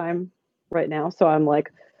first time right now, so I'm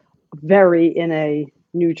like very in a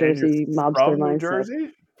New Jersey And you're mobster from New mindset.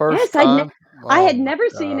 Jersey? First Yes, time. I had Oh, never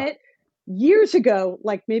my seen God. it years ago,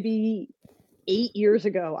 like maybe 8 years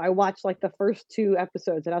ago. I watched like the first 2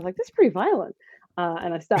 episodes, and I was like, "This is pretty violent,"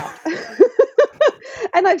 and I stopped.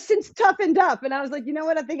 And I've since toughened up, and I was like, "You know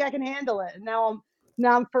what? I think I can handle it." And now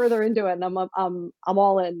I'm further into it, and I'm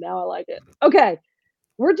all in now. I like it. Okay,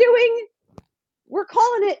 we're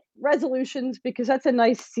calling it resolutions because that's a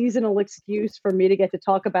nice seasonal excuse for me to get to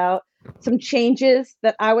talk about some changes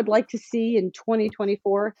that I would like to see in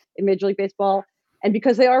 2024 in Major League Baseball. And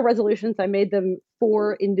because they are resolutions, I made them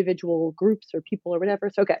for individual groups or people or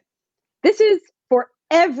whatever. So, okay, this is for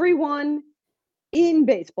everyone in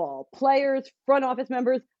baseball, players, front office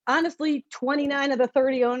members, honestly, 29 of the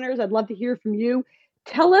 30 owners. I'd love to hear from you.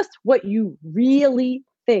 Tell us what you really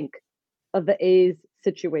think of the A's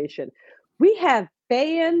situation. We have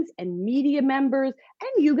fans and media members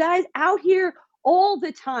and you guys out here all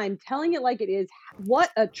the time telling it like it is. What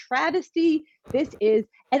a travesty this is.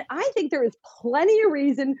 And I think there is plenty of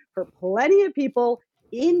reason for plenty of people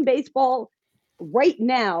in baseball right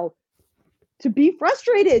now to be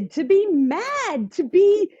frustrated, to be mad, to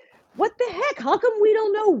be, what the heck? How come we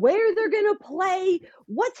don't know where they're going to play?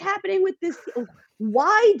 What's happening with this?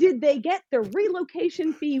 Why did they get the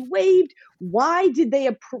relocation fee waived? Why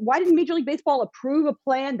didn't Major League Baseball approve a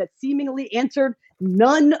plan that seemingly answered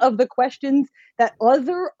none of the questions that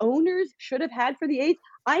other owners should have had for the A's?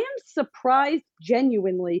 I am surprised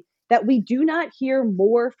genuinely that we do not hear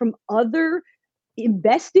more from other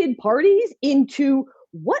invested parties into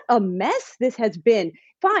what a mess this has been.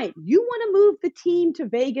 Fine, you want to move the team to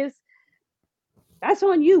Vegas, that's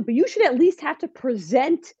on you, but you should at least have to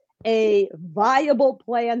present a viable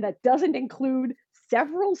plan that doesn't include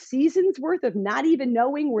several seasons worth of not even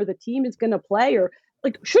knowing where the team is going to play. Or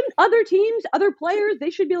like, shouldn't other teams, other players,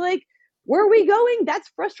 they should be like, where are we going?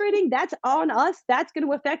 That's frustrating. That's on us. That's going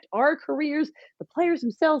to affect our careers, the players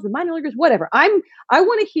themselves, the minor leaguers, whatever. I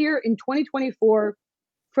want to hear in 2024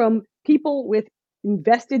 from people with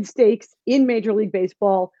invested stakes in Major League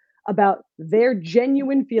Baseball about their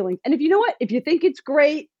genuine feelings. And if you know what, if you think it's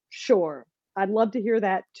great, sure, I'd love to hear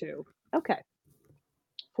that too. Okay.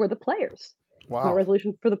 For the players. My Wow.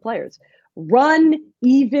 resolution for the players. Run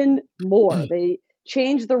even more. They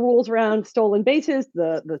changed the rules around stolen bases,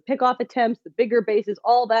 the pickoff attempts, the bigger bases,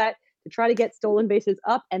 all that to try to get stolen bases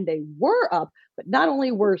up. And they were up, but not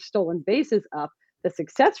only were stolen bases up, the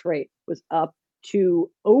success rate was up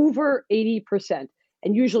to over 80%.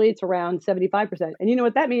 And usually it's around 75%. And you know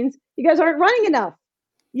what that means? You guys aren't running enough.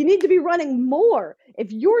 You need to be running more.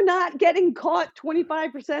 If you're not getting caught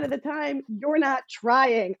 25% of the time, you're not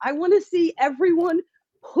trying. I want to see everyone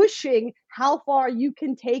pushing how far you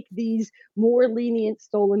can take these more lenient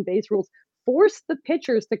stolen base rules. Force the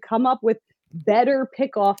pitchers to come up with better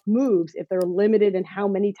pickoff moves if they're limited in how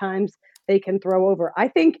many times they can throw over. I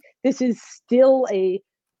think this is still a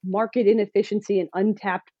market inefficiency and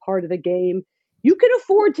untapped part of the game. You can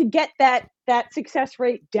afford to get that success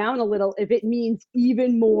rate down a little if it means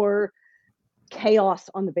even more chaos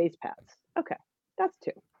on the base paths. Okay, that's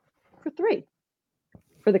 2. For 3,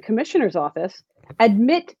 for the commissioner's office,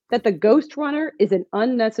 admit that the ghost runner is an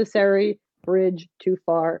unnecessary bridge too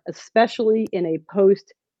far, especially in a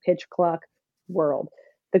post-pitch clock world.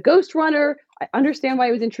 The ghost runner, I understand why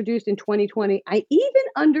it was introduced in 2020. I even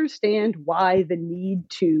understand why the need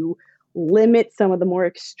to limit some of the more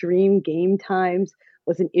extreme game times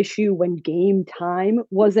was an issue when game time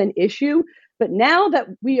was an issue. But now that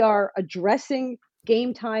we are addressing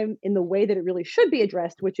game time in the way that it really should be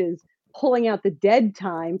addressed, which is pulling out the dead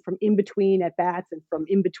time from in between at bats and from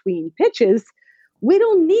in between pitches, we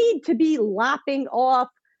don't need to be lopping off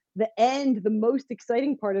the most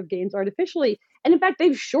exciting part of games artificially. And in fact,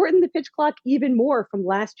 they've shortened the pitch clock even more from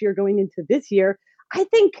last year going into this year. I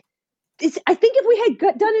think if we had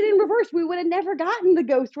done it in reverse, we would have never gotten the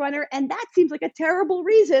ghost runner. And that seems like a terrible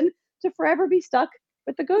reason to forever be stuck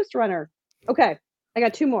with the ghost runner. Okay, I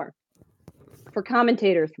got 2 more. For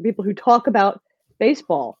commentators, for people who talk about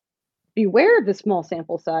baseball, beware of the small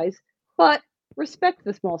sample size, but respect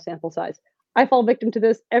the small sample size. I fall victim to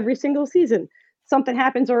this every single season. Something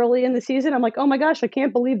happens early in the season. I'm like, oh my gosh, I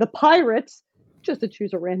can't believe the Pirates, just to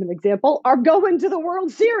choose a random example, are going to the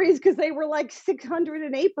World Series because they were like 600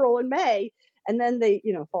 in April and May, and then they,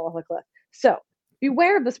 fall off a cliff. So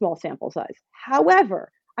beware of the small sample size.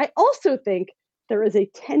 However, I also think there is a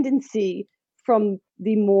tendency from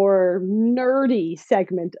the more nerdy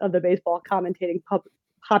segment of the baseball commentating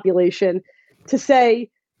population to say,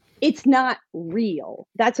 it's not real.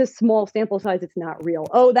 That's a small sample size. It's not real.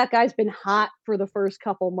 Oh, that guy's been hot for the first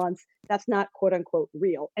couple months. That's not quote unquote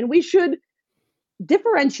real. And we should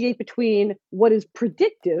differentiate between what is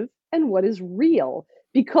predictive and what is real,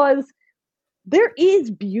 because there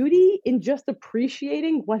is beauty in just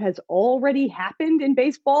appreciating what has already happened in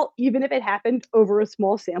baseball, even if it happened over a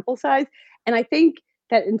small sample size. And I think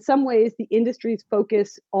that in some ways, the industry's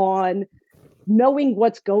focus on knowing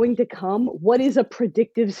what's going to come, what is a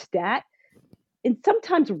predictive stat, and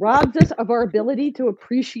sometimes robs us of our ability to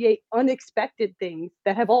appreciate unexpected things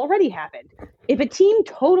that have already happened. If a team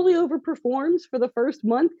totally overperforms for the first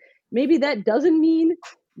month, maybe that doesn't mean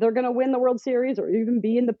they're going to win the World Series or even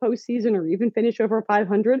be in the postseason or even finish over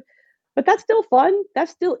 500. But that's still fun.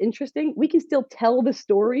 That's still interesting. We can still tell the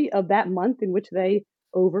story of that month in which they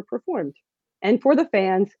overperformed. And for the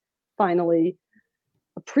fans, finally,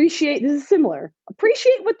 appreciate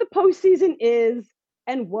what the postseason is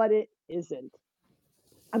and what it isn't.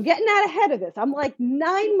 I'm getting out ahead of this. I'm like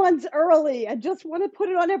 9 months early. I just want to put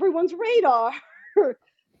it on everyone's radar.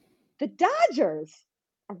 The Dodgers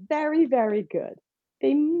are very, very good.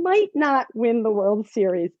 They might not win the World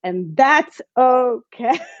Series, and that's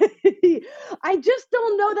okay. I just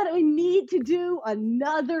don't know that we need to do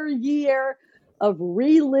another year of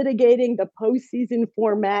relitigating the postseason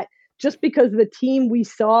format just because the team we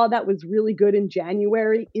saw that was really good in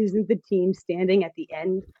January isn't the team standing at the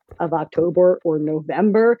end of October or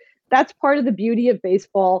November. That's part of the beauty of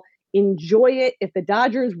baseball. Enjoy it. If the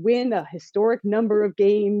Dodgers win a historic number of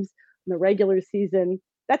games in the regular season,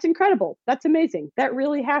 that's incredible. That's amazing. That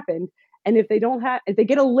really happened. And if they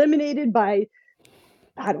get eliminated by,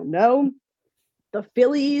 I don't know, the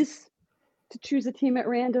Phillies, to choose a team at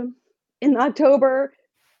random in October,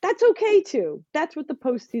 that's okay too. That's what the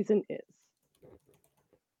postseason is.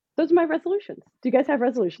 Those are my resolutions. Do you guys have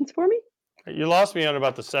resolutions for me? You lost me on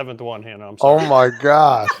about the 7th one, Hannah. I'm sorry. Oh my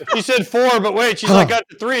gosh. She said 4, but wait, she's like got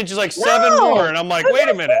to 3, and she's like 7 more, and I'm like, wait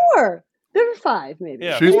a minute. 4. There were 5, maybe.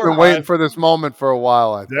 Yeah, She's 4 been or waiting 5. for this moment for a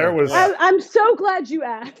while. I think. There was. I'm so glad you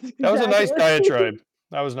asked. That was a nice Exactly. diatribe.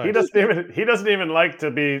 That was nice. He doesn't even like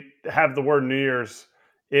to have the word New Year's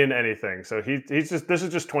in anything. So he's just, this is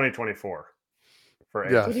just 2024 for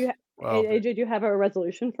AJ. Yes. Did you Well, AJ, do you have a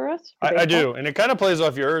resolution for us? for I baseball? do, and it kind of plays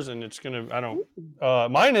off yours, and it's gonna.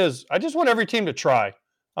 Mine is I just want every team to try.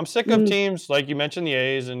 I'm sick of teams like you mentioned the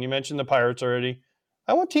A's and you mentioned the Pirates already.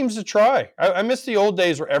 I want teams to try. I miss the old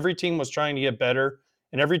days where every team was trying to get better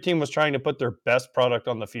and every team was trying to put their best product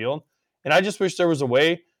on the field. And I just wish there was a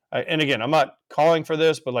way. And again, I'm not calling for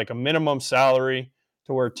this, but like a minimum salary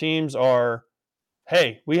to where teams are,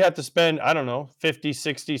 hey, we have to spend, I don't know, 50,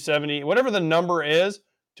 60, 70, whatever the number is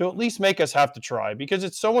to at least make us have to try, because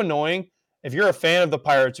it's so annoying. If you're a fan of the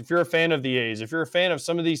Pirates, if you're a fan of the A's, if you're a fan of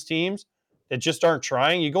some of these teams that just aren't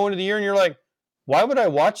trying, you go into the year and you're like, why would I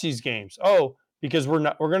watch these games? Oh, because we're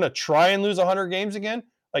going to try and lose 100 games again.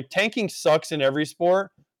 Like tanking sucks in every sport,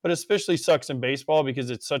 but especially sucks in baseball because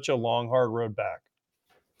it's such a long, hard road back.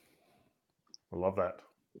 I love that.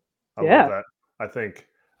 I Yeah. love that.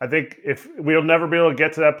 I think if we'll never be able to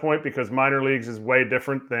get to that point because minor leagues is way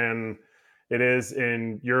different than it is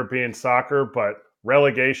in European soccer, but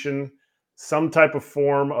relegation, some type of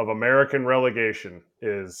form of American relegation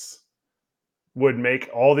would make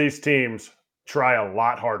all these teams try a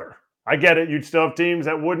lot harder. I get it. You'd still have teams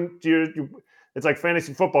that wouldn't. It's like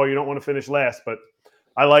fantasy football. You don't want to finish last, but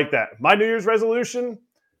I like that. My New Year's resolution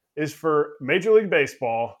is for Major League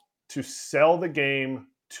Baseball to sell the game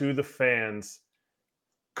to the fans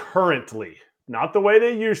currently, not the way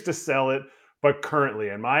they used to sell it, but currently.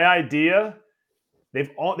 And my idea,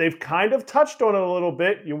 they've kind of touched on it a little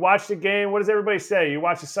bit. You watch the game. What does everybody say? You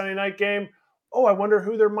watch the Sunday night game. Oh, I wonder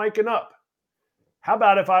who they're miking up. How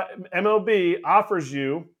about if MLB offers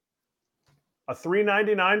you a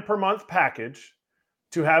 $3.99 per month package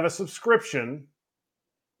to have a subscription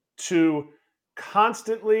to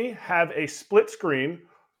constantly have a split screen.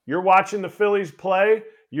 You're watching the Phillies play.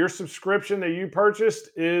 Your subscription that you purchased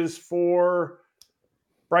is for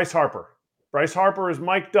Bryce Harper. Bryce Harper is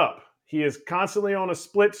mic'd up. He is constantly on a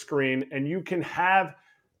split screen, and you can have,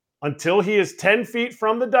 until he is 10 feet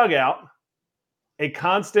from the dugout, a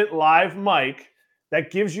constant live mic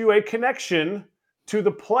that gives you a connection to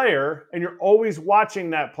the player, and you're always watching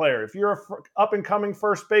that player. If you're a up-and-coming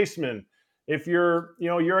first baseman, if you're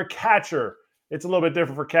a catcher, it's a little bit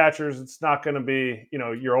different for catchers. It's not going to be,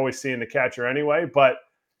 you're always seeing the catcher anyway, but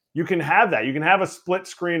you can have that. You can have a split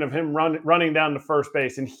screen of him running down to first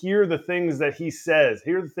base and hear the things that he says,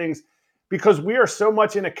 hear the things, because we are so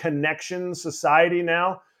much in a connection society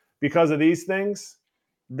now because of these things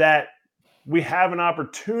that we have an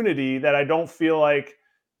opportunity that I don't feel like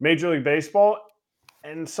Major League Baseball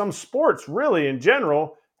and some sports really in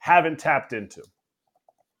general haven't tapped into.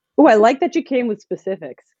 Oh, I like that you came with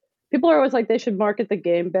specifics. People are always like they should market the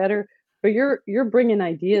game better, but you're bringing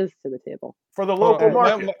ideas to the table. For the local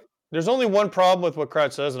market. There's only one problem with what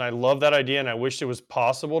Kratz says, and I love that idea, and I wish it was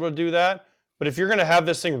possible to do that. But if you're going to have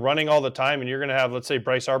this thing running all the time, and you're going to have, let's say,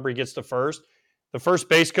 Bryce Harper gets the first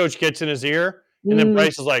base coach gets in his ear, and then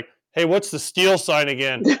Bryce is like, hey, what's the steal sign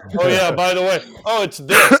again? Oh, yeah, by the way, it's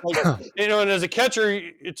this. And as a catcher,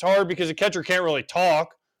 it's hard because a catcher can't really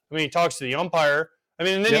talk. I mean, he talks to the umpire. I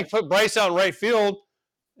mean, and then you put Bryce out in right field.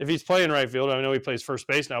 If he's playing right field, I know he plays first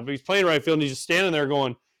base now, but he's playing right field, and he's just standing there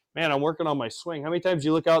going, man, I'm working on my swing. How many times do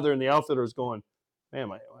you look out there and the outfielder is going, man,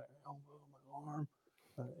 my elbow, my arm?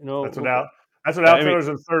 That's what outfielders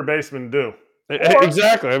and third basemen do.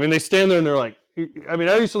 Exactly. I mean, they stand there and they're like, I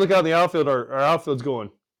used to look out in the outfield, our outfield's going.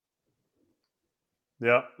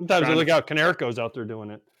 Yeah. Sometimes I look out, Canerco's out there doing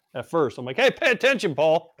it at first. I'm like, hey, pay attention,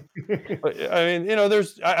 Paul. But, I mean,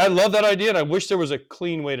 I love that idea, and I wish there was a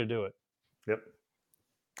clean way to do it. Yep.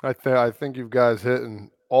 I think you guys hitting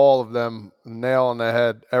all of them nail on the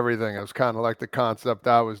head, everything. It was kind of like the concept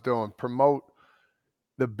I was doing. Promote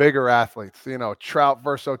the bigger athletes, Trout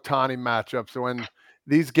versus Ohtani matchups. So when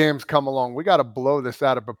these games come along, we got to blow this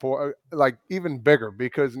out of proportion, like even bigger,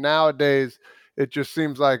 because nowadays it just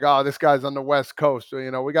seems like, this guy's on the West Coast.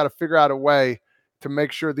 So, we got to figure out a way to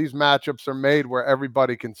make sure these matchups are made where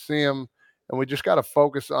everybody can see them. And we just got to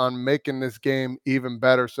focus on making this game even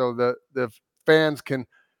better so the fans can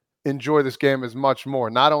enjoy this game as much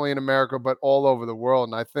more, not only in America, but all over the world.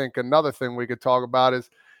 And I think another thing we could talk about is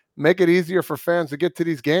make it easier for fans to get to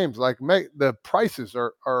these games. Like, the prices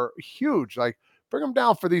are huge. Like, bring them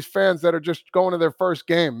down for these fans that are just going to their first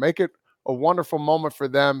game. Make it a wonderful moment for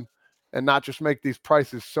them and not just make these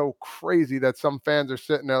prices so crazy that some fans are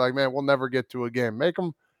sitting there like, man, we'll never get to a game. Make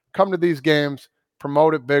them come to these games,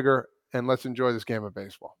 promote it bigger, and let's enjoy this game of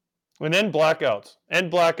baseball. And then blackouts.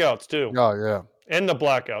 And blackouts, too. Oh, yeah. And the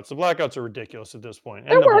blackouts. The blackouts are ridiculous at this point.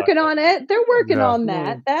 They're working on it. They're working on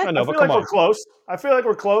that. I know, I feel like we're close. I feel like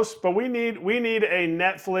we're close, but we need a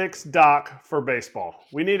Netflix doc for baseball.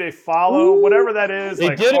 We need a follow, whatever that is.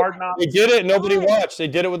 They did it, and nobody watched. They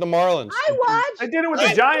did it with the Marlins. I watched. They did it with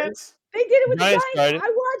the Giants. They did it with the Giants. Tried it. I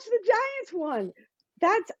watched the Giants one.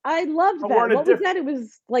 I loved But that. we're in a What was that? It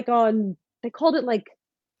was like on. They called it like.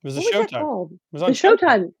 It was a What was that Showtime. called? It was on The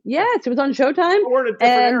Showtime. Yes, it was on Showtime. We're in a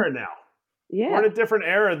different era now. Yeah, We're in a different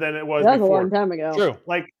era than it was that was before. a long time ago. True.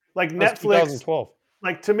 Like That was Netflix. 2012.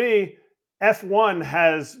 Like, to me, F1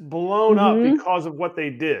 has blown up because of what they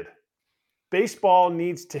did. Baseball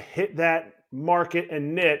needs to hit that market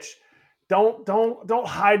and niche. Don't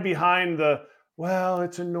hide behind well,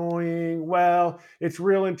 it's annoying. Well, it's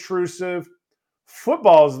real intrusive.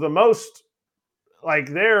 Football is the most they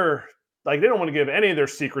don't want to give any of their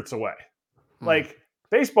secrets away. Like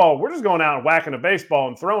baseball, we're just going out and whacking a baseball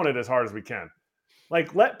and throwing it as hard as we can.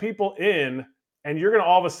 Like, let people in, and you're going to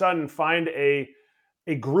all of a sudden find a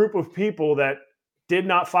group of people that did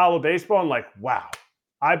not follow baseball and like, wow,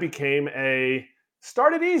 I became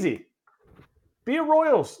started easy. Be a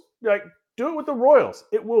Royals. Like, do it with the Royals.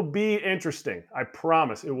 It will be interesting. I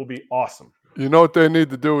promise. It will be awesome. You know what they need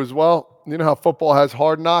to do as well? You know how football has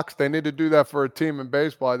hard knocks? They need to do that for a team in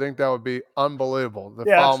baseball. I think that would be unbelievable.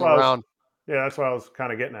 Follow them around. That's what I was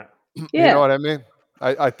kind of getting at. Yeah. You know what I mean?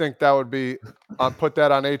 I think that would be put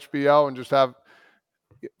that on HBO and just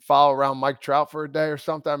follow around Mike Trout for a day or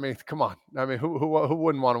something. I mean, come on. I mean, who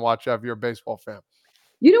wouldn't want to watch that if you're a baseball fan?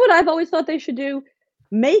 You know what I've always thought they should do?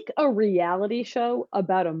 Make a reality show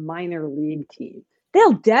about a minor league team.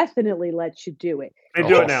 They'll definitely let you do it. They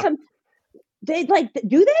do it now. Do they?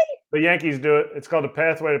 The Yankees do it. It's called The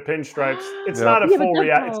Pathway to Pinstripes. It's not a full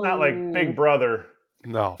reality. It's not like Big Brother.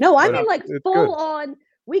 No, I mean like full on.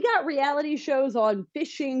 We got reality shows on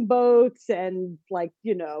fishing boats and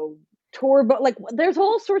tour, but like there's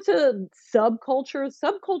all sorts of subcultures.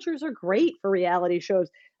 Subcultures are great for reality shows.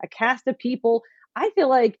 A cast of people. I feel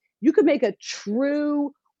like you could make a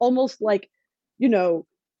true, almost like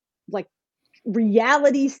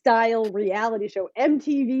reality style reality show,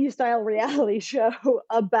 MTV style reality show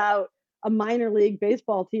about a minor league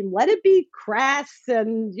baseball team. Let it be crass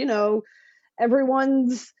and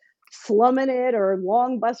everyone's slumming it or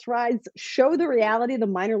long bus rides. Show the reality of the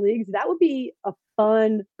minor leagues. That would be a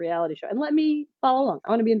fun reality show. And let me follow along. I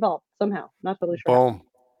want to be involved somehow. Not totally sure. Boom.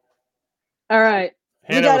 All right.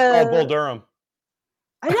 Hannah was called Bull Durham.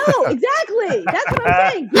 I know, exactly. That's what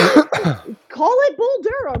I'm saying. Call it Bull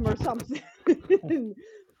Durham or something.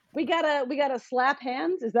 we gotta slap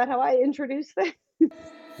hands. Is that how I introduce things? Yep.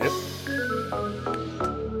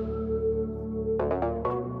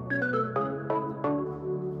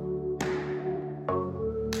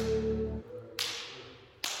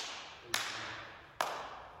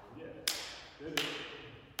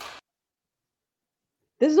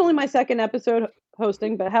 This is only my second episode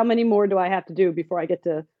hosting, but how many more do I have to do before I get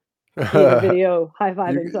to see a video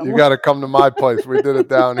high-fiving someone? You got to come to my place. We did it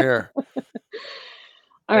down here.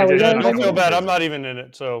 All right, don't feel bad. I'm not even in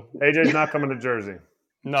it, so AJ's not coming to Jersey.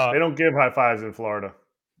 No, they don't give high fives in Florida.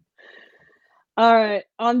 All right.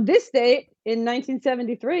 On this date in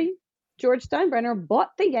 1973, George Steinbrenner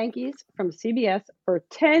bought the Yankees from CBS for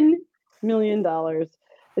 $10 million.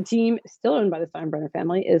 The team, still owned by the Steinbrenner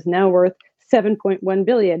family, is now worth $7.1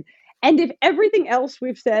 billion. And if everything else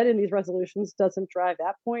we've said in these resolutions doesn't drive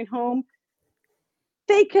that point home,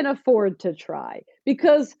 they can afford to try,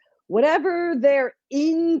 because whatever their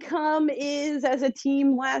income is as a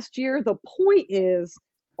team last year, the point is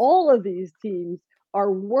all of these teams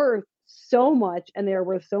are worth so much, and they are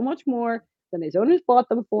worth so much more than these owners bought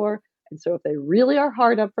them for. And so if they really are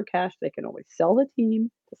hard up for cash, they can always sell the team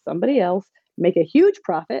to somebody else, make a huge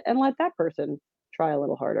profit, and let that person try a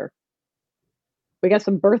little harder. We got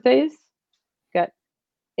some birthdays. Got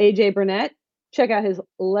AJ Burnett. Check out his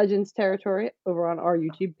Legends territory over on our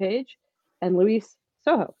YouTube page. And Luis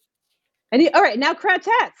Soho. And all right, now Kratz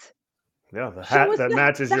hats. Yeah, the hat that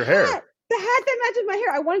matches your hair. The hat that matches my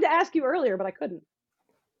hair. I wanted to ask you earlier, but I couldn't.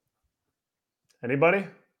 Anybody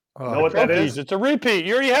know what that is? It's a repeat.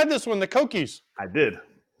 You already had this one, the Kokies. I did.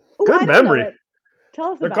 Ooh, Good memory.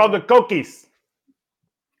 Tell us They're about called it. the Kokies.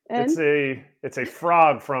 And? It's a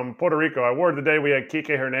frog from Puerto Rico. I wore it the day we had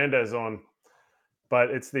Kike Hernandez on,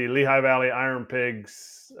 but it's the Lehigh Valley Iron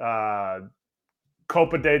Pigs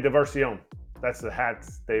Copa de Diversión. That's the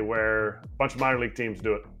hats they wear. A bunch of minor league teams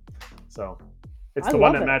do it. So it's the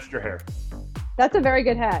one that matched your hair. That's a very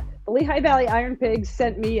good hat. The Lehigh Valley Iron Pigs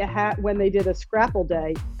sent me a hat when they did a Scrapple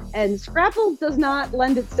Day. And Scrapple does not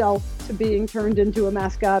lend itself to being turned into a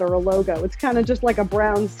mascot or a logo. It's kind of just like a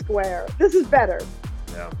brown square. This is better.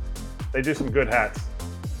 Yeah. They do some good hats.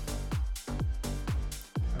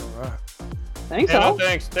 All right. Thanks, Hannah, all.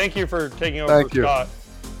 thanks. Thank you for taking over for Scott.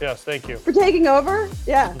 Yes, thank you. For taking over?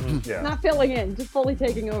 Yeah. Mm-hmm. Yeah. Not filling in, just fully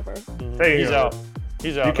taking over. Mm-hmm. He's out.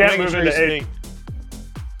 He's out. You can't move into eight.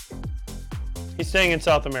 He's staying in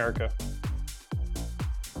South America.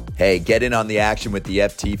 Hey, get in on the action with the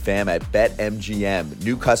FT fam at BetMGM.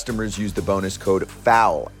 New customers use the bonus code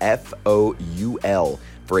FOUL, F-O-U-L,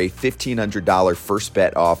 for a $1,500 first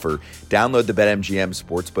bet offer. Download the BetMGM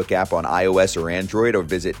Sportsbook app on iOS or Android, or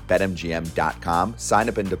visit BetMGM.com. Sign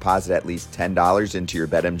up and deposit at least $10 into your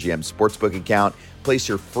BetMGM Sportsbook account. Place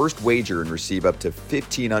your first wager and receive up to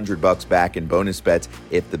 $1,500 back in bonus bets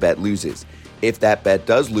if the bet loses. If that bet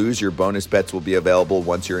does lose, your bonus bets will be available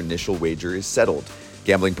once your initial wager is settled.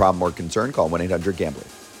 Gambling problem or concern? Call 1-800-GAMBLER.